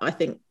 but I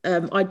think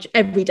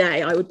every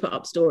day I would put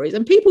up stories,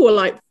 and people were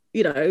like,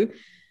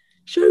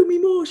 show me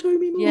more.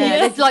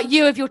 Yeah, it's like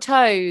you of your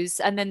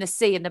toes, and then the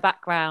sea in the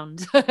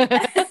background.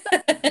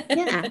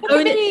 Yeah,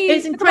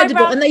 it's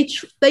incredible, and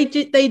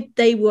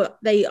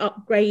they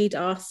upgrade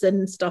us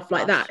and stuff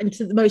like that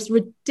into the most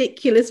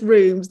ridiculous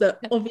rooms that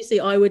obviously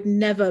I would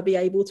never be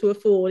able to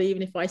afford,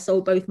 even if I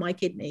sold both my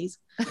kidneys.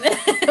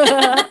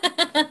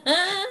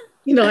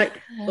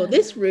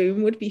 This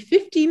room would be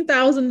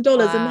 $15,000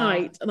 a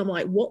night, and I'm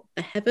like, what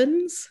the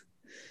heavens?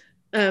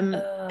 And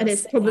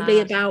it's probably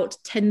about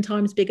 10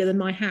 times bigger than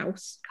my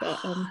house. But,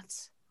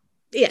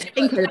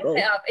 incredible.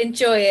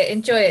 Enjoy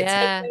it.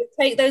 Yeah.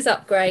 Take those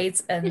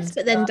upgrades.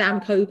 But then damn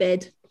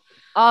COVID.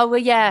 Oh well,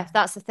 yeah,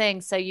 that's the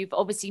thing. So you've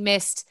obviously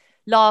missed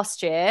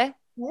last year.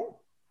 Yeah.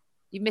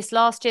 You missed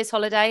last year's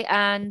holiday,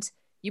 and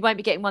you won't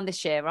be getting one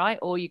this year, right?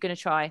 Or you're going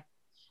to try?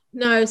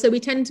 No, so we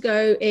tend to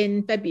go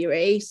in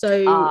February.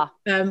 So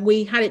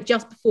we had it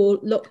just before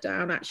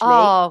lockdown, actually.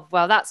 Oh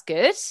well, that's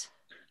good.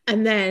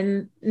 And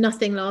then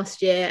nothing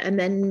last year, and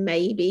then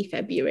maybe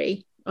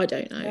February. I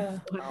don't know. Yeah.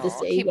 We'll have to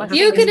see.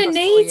 You're going to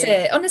need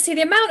it. Honestly,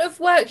 the amount of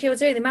work you're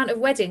doing, the amount of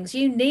weddings,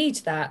 you need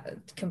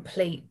that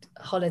complete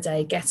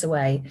holiday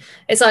getaway.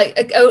 It's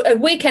like a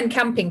weekend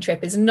camping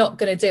trip is not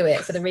going to do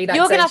it for the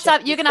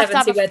relaxation. You're going to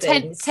have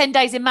 10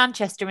 days in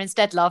Manchester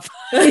instead, love.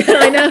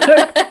 I know.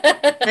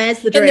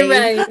 There's the dream. In the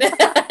rain.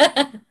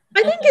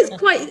 I think it's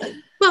quite,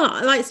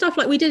 but like stuff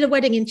like we did a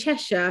wedding in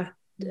Cheshire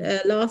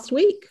last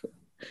week.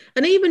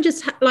 And even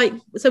just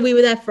so we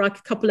were there for like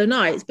a couple of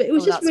nights, but it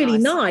was just really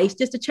nice,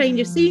 just a change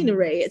of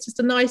scenery. It's just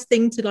a nice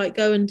thing to like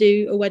go and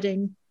do a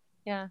wedding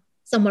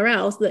somewhere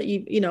else that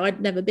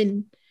I'd never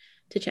been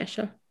to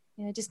Cheshire.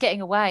 Yeah, just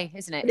getting away,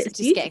 isn't it? It's just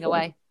beautiful. Getting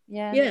away.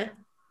 Yeah,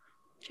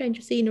 change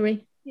of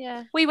scenery.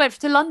 Yeah, we went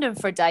to London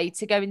for a day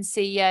to go and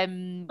see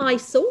I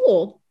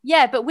saw.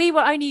 Yeah, but we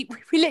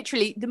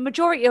literally, the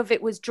majority of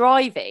it was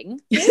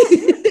driving.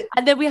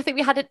 And then I think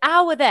we had an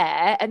hour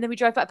there, and then we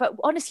drove back. But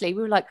honestly,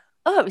 we were like,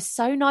 oh, it was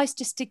so nice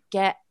just to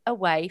get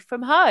away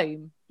from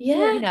home.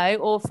 Yeah.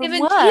 Or from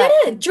work.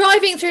 Yeah,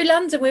 driving through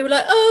London, we were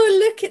like, oh,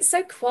 look, it's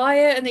so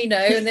quiet. And,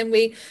 and then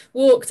we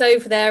walked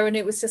over there, and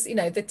it was just, the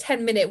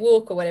 10-minute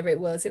walk or whatever it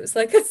was. It was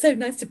like, it's so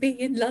nice to be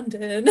in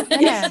London.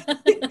 Yeah.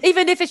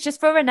 Even if it's just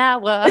for an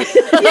hour.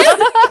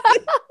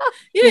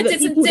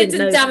 Did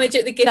some damage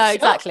at the gift shop. No,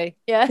 exactly.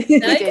 Yeah.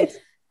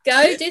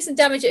 Go do some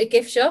damage at a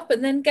gift shop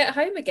and then get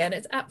home again.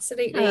 It's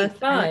absolutely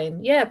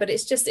fine. Yeah, but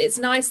it's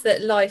nice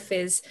that life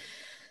is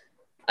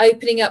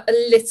opening up a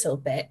little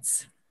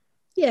bit.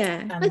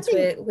 Yeah, and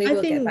we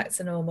will get back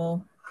to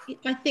normal.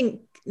 I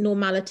think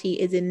normality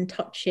is in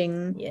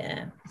touching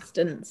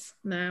distance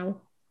now.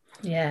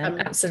 Yeah,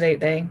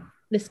 absolutely.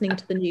 Listening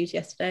to the news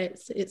yesterday,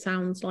 it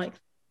sounds like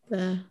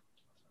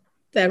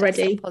they're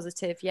ready.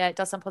 Positive. Yeah, it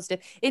does sound positive.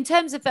 In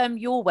terms of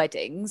your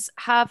weddings,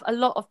 have a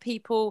lot of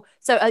people,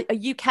 so are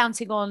you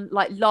counting on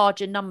like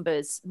larger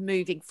numbers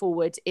moving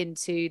forward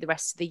into the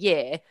rest of the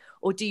year,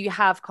 or do you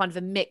have kind of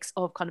a mix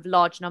of kind of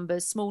large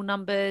numbers, small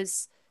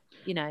numbers?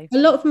 A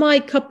lot of my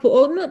couple,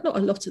 or not a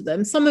lot of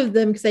them, some of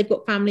them, because they've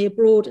got family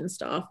abroad and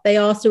stuff, they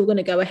are still going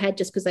to go ahead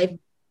just because they've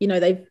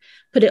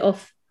put it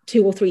off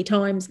 2 or 3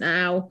 times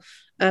now,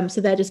 so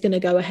they're just going to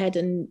go ahead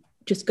and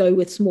just go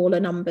with smaller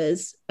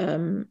numbers.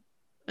 But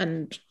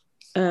on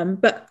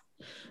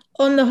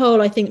the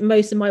whole, I think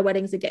most of my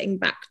weddings are getting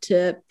back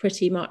to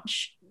pretty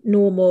much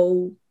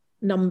normal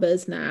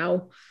numbers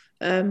now.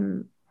 At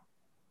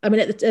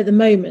the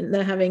moment,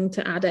 they're having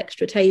to add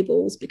extra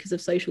tables because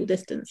of social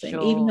distancing,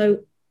 even though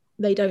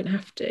they don't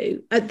have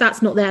to.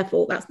 That's not their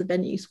fault, that's the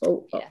venue's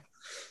fault.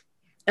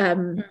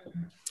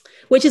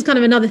 Which is kind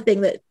of another thing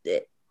that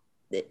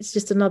it's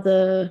just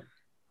another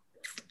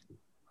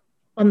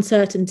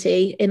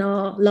uncertainty in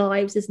our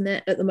lives, isn't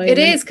it, at the moment? It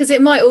is, because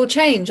it might all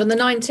change on the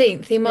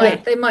 19th.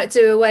 They might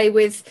do away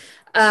with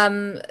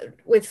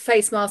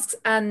face masks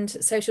and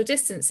social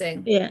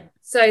distancing. Yeah.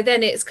 So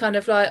then it's kind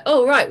of like,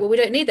 oh right, well, we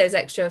don't need those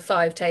extra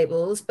 5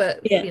 tables, but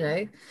you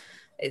know,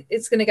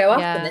 it's going to go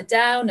up and then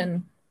down,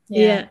 and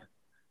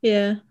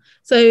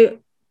So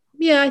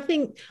I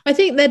think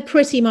they're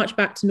pretty much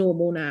back to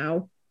normal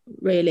now,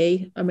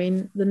 really. I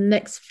mean, the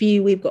next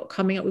few we've got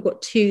coming up, we've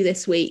got 2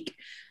 this week,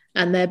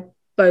 and they're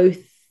both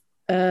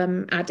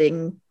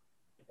adding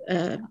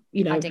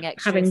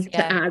extras, having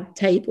to add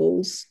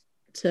tables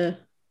to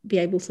be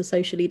able to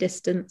socially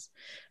distance,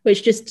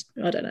 which just,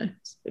 I don't know,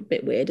 it's a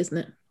bit weird, isn't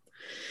it?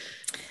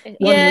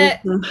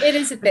 It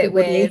is a bit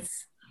weird.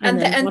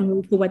 And then one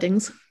rule for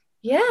weddings.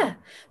 Yeah,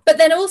 but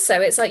then also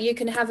it's like you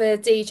can have a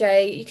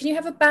DJ, you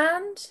have a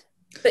band,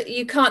 but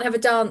you can't have a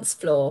dance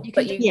floor. You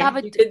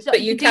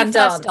can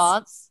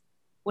dance.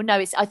 Well,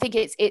 no, I think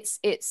it's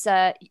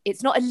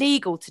not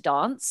illegal to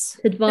dance.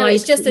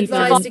 It's just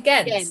advised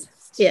against.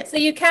 Yeah. So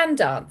you can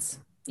dance.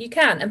 You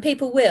can, and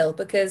people will,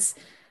 because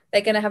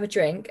they're going to have a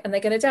drink and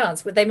they're going to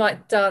dance. But they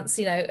might dance,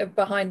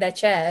 behind their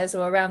chairs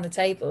or around the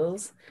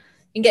tables.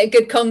 You can get a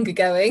good conga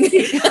going.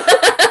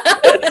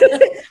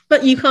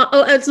 But you can't.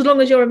 Oh, as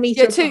long as you're a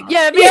meter apart.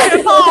 A meter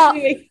apart.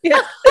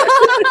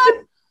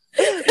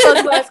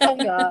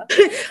 I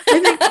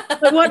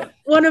think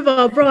one of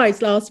our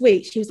brides last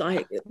week, she was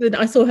like,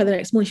 I saw her the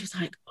next morning, she was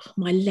like, oh,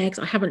 my legs,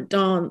 I haven't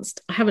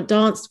danced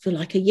for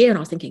like a year. And I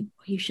was thinking,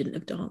 well, you shouldn't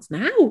have danced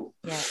now.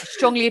 Yeah,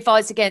 strongly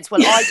advised against.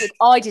 Well,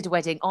 I did a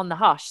wedding on the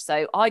Hush.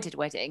 So I did a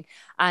wedding,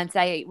 and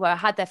they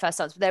had their first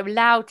dance, but they were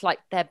allowed like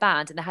their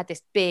band, and they had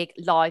this big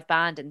live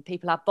band, and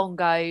people had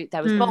bongo.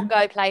 There was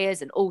bongo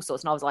players and all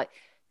sorts. And I was like,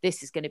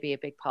 this is going to be a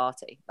big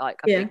party,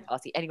 big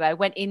party. Anyway, I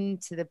went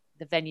into the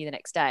venue the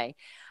next day,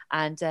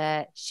 and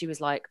she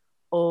was like,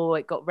 oh,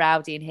 it got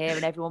rowdy in here,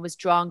 and everyone was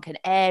drunk and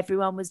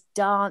everyone was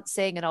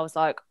dancing. And I was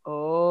like,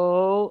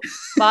 oh,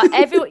 but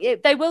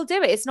they will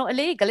do it. It's not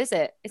illegal, is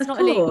it? It's not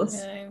illegal. No.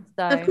 So.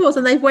 Of course.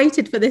 And they've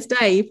waited for this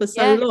day for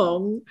so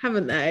long,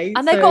 haven't they?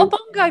 And they've got a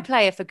bongo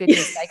player, for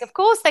goodness sake. Of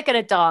course they're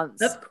going to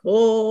dance. Of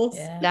course.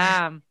 Yeah.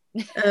 Damn.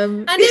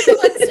 And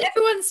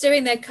everyone's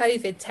doing their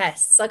COVID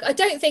tests. Like, I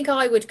don't think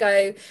I would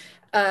go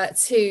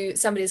to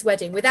somebody's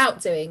wedding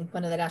without doing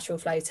one of the lateral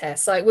flow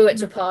tests. Like, we went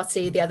to a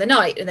party the other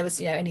night, and there was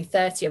only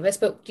 30 of us,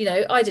 but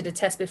I did a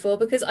test before,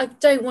 because I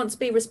don't want to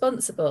be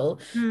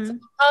responsible for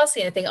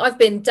passing anything. I've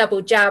been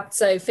double jabbed,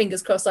 so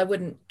fingers crossed I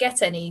wouldn't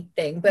get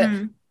anything, but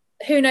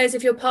who knows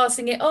if you're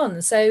passing it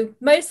on. So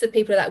most of the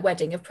people at that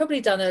wedding have probably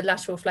done a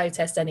lateral flow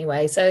test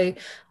anyway. So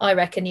I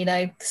reckon,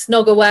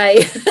 snog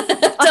away,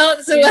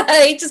 dance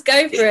away, just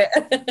go for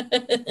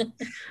it.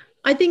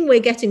 I think we're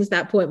getting to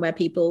that point where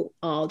people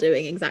are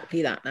doing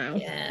exactly that now.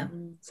 Yeah.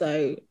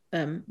 So,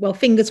 well,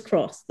 fingers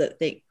crossed that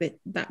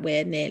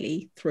we're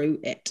nearly through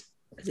it,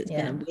 because it's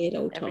been a weird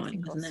old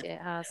time,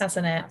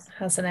 hasn't it?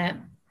 Hasn't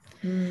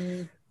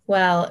it?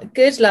 Well,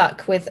 good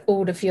luck with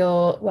all of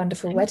your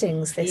wonderful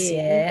weddings this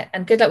year,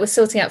 and good luck with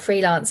sorting out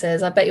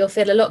freelancers. I bet you'll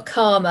feel a lot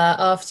calmer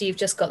after you've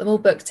just got them all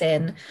booked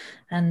in,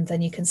 and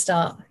then you can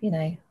start,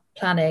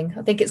 planning.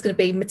 I think it's going to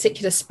be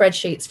meticulous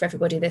spreadsheets for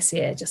everybody this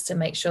year, just to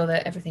make sure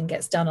that everything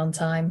gets done on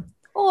time.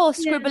 Or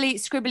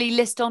scribbly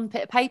list on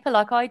paper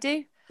like I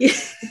do.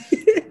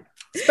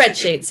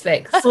 Spreadsheets,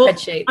 Vic.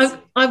 Spreadsheets.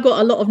 I've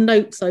got a lot of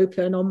notes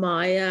open on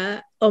my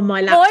laptop. On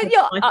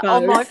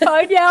my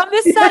phone, I'm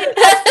the same.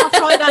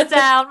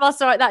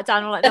 Must write that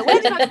down. I'm like, no,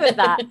 where did I put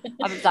that?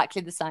 I'm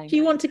exactly the same. Do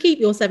you want to keep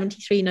your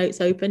 73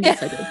 notes open?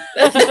 Yes,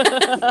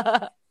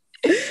 I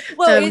do.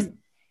 Well,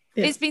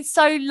 it's been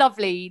so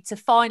lovely to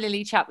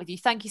finally chat with you.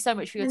 Thank you so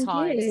much for your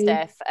time,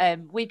 Steph.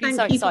 We've been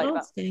so excited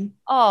about.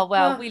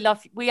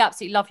 We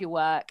absolutely love your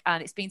work,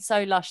 and it's been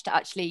so lush to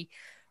actually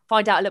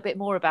find out a little bit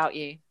more about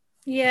you.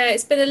 Yeah,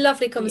 it's been a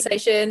lovely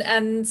conversation,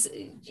 and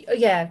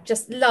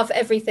just love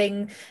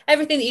everything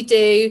that you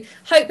do.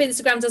 Hope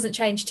Instagram doesn't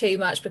change too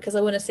much, because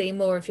I want to see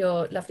more of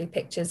your lovely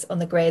pictures on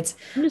the grid.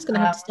 I'm just going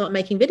to have to start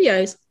making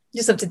videos. You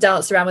just have to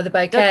dance around with a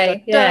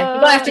bouquet. You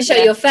might have to show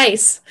your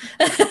face.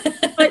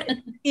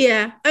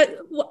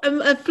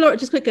 Flora,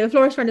 just quickly, a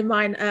florist friend of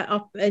mine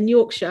up in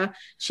Yorkshire,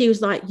 she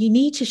was like, you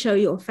need to show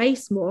your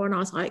face more, and I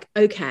was like,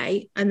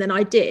 okay. And then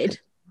I did.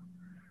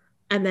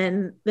 And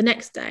then the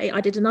next day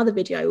I did another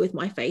video with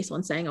my face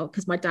on, saying,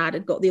 because my dad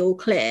had got the all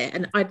clear,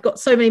 and I'd got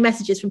so many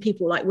messages from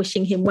people like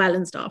wishing him well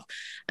and stuff.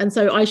 And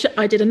so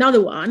I did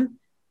another one,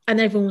 and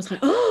everyone was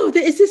like, oh, are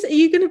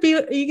you going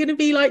to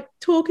be like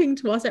talking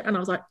to us? And I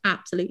was like,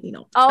 absolutely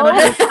not. Oh,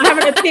 I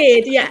haven't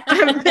appeared yet. I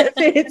haven't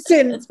appeared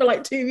since for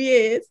like 2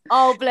 years.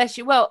 Oh, bless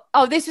you. Well,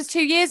 this was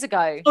 2 years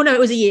ago. Oh no, it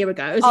was a year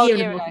ago. It was a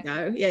year and a half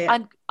ago. Yeah.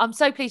 And I'm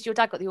so pleased your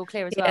dad got the all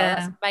clear as well.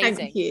 That's amazing.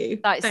 Thank you.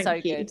 That is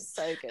so good.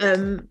 So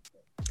good.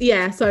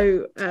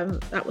 So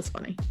that was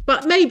funny,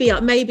 but maybe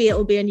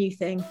it'll be a new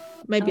thing.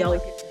 Maybe I'll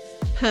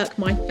perk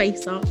my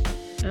face up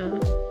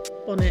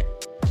on it.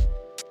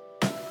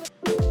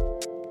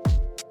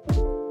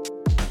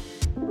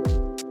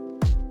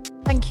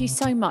 Thank you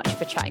so much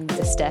for chatting with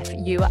us, Steph.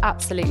 You were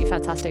absolutely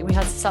fantastic. We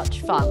had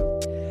such fun.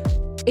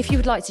 If you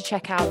would like to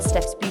check out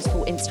Steph's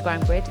beautiful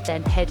Instagram grid,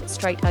 then head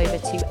straight over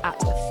to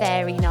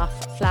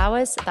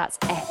 @FairyNuffFlowers. That's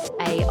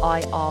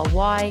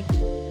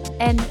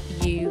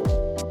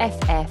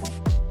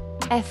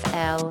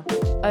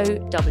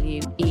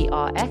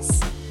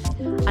FairyNuffFlowers.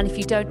 And if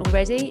you don't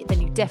already,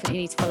 then you definitely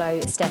need to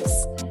follow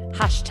Steph's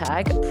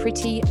hashtag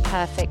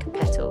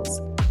 #PrettyPerfectPetals.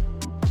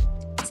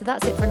 So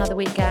that's it for another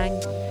week,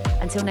 gang.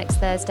 Until next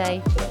Thursday,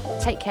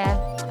 take care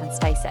and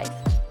stay safe.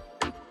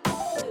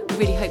 We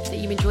really hope that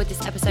you enjoyed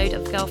this episode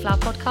of the Girlflower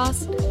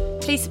Podcast.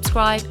 Please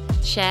subscribe,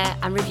 share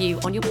and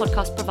review on your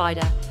podcast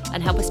provider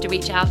and help us to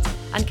reach out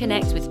and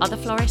connect with other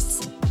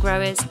florists,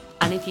 growers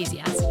and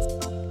enthusiasts.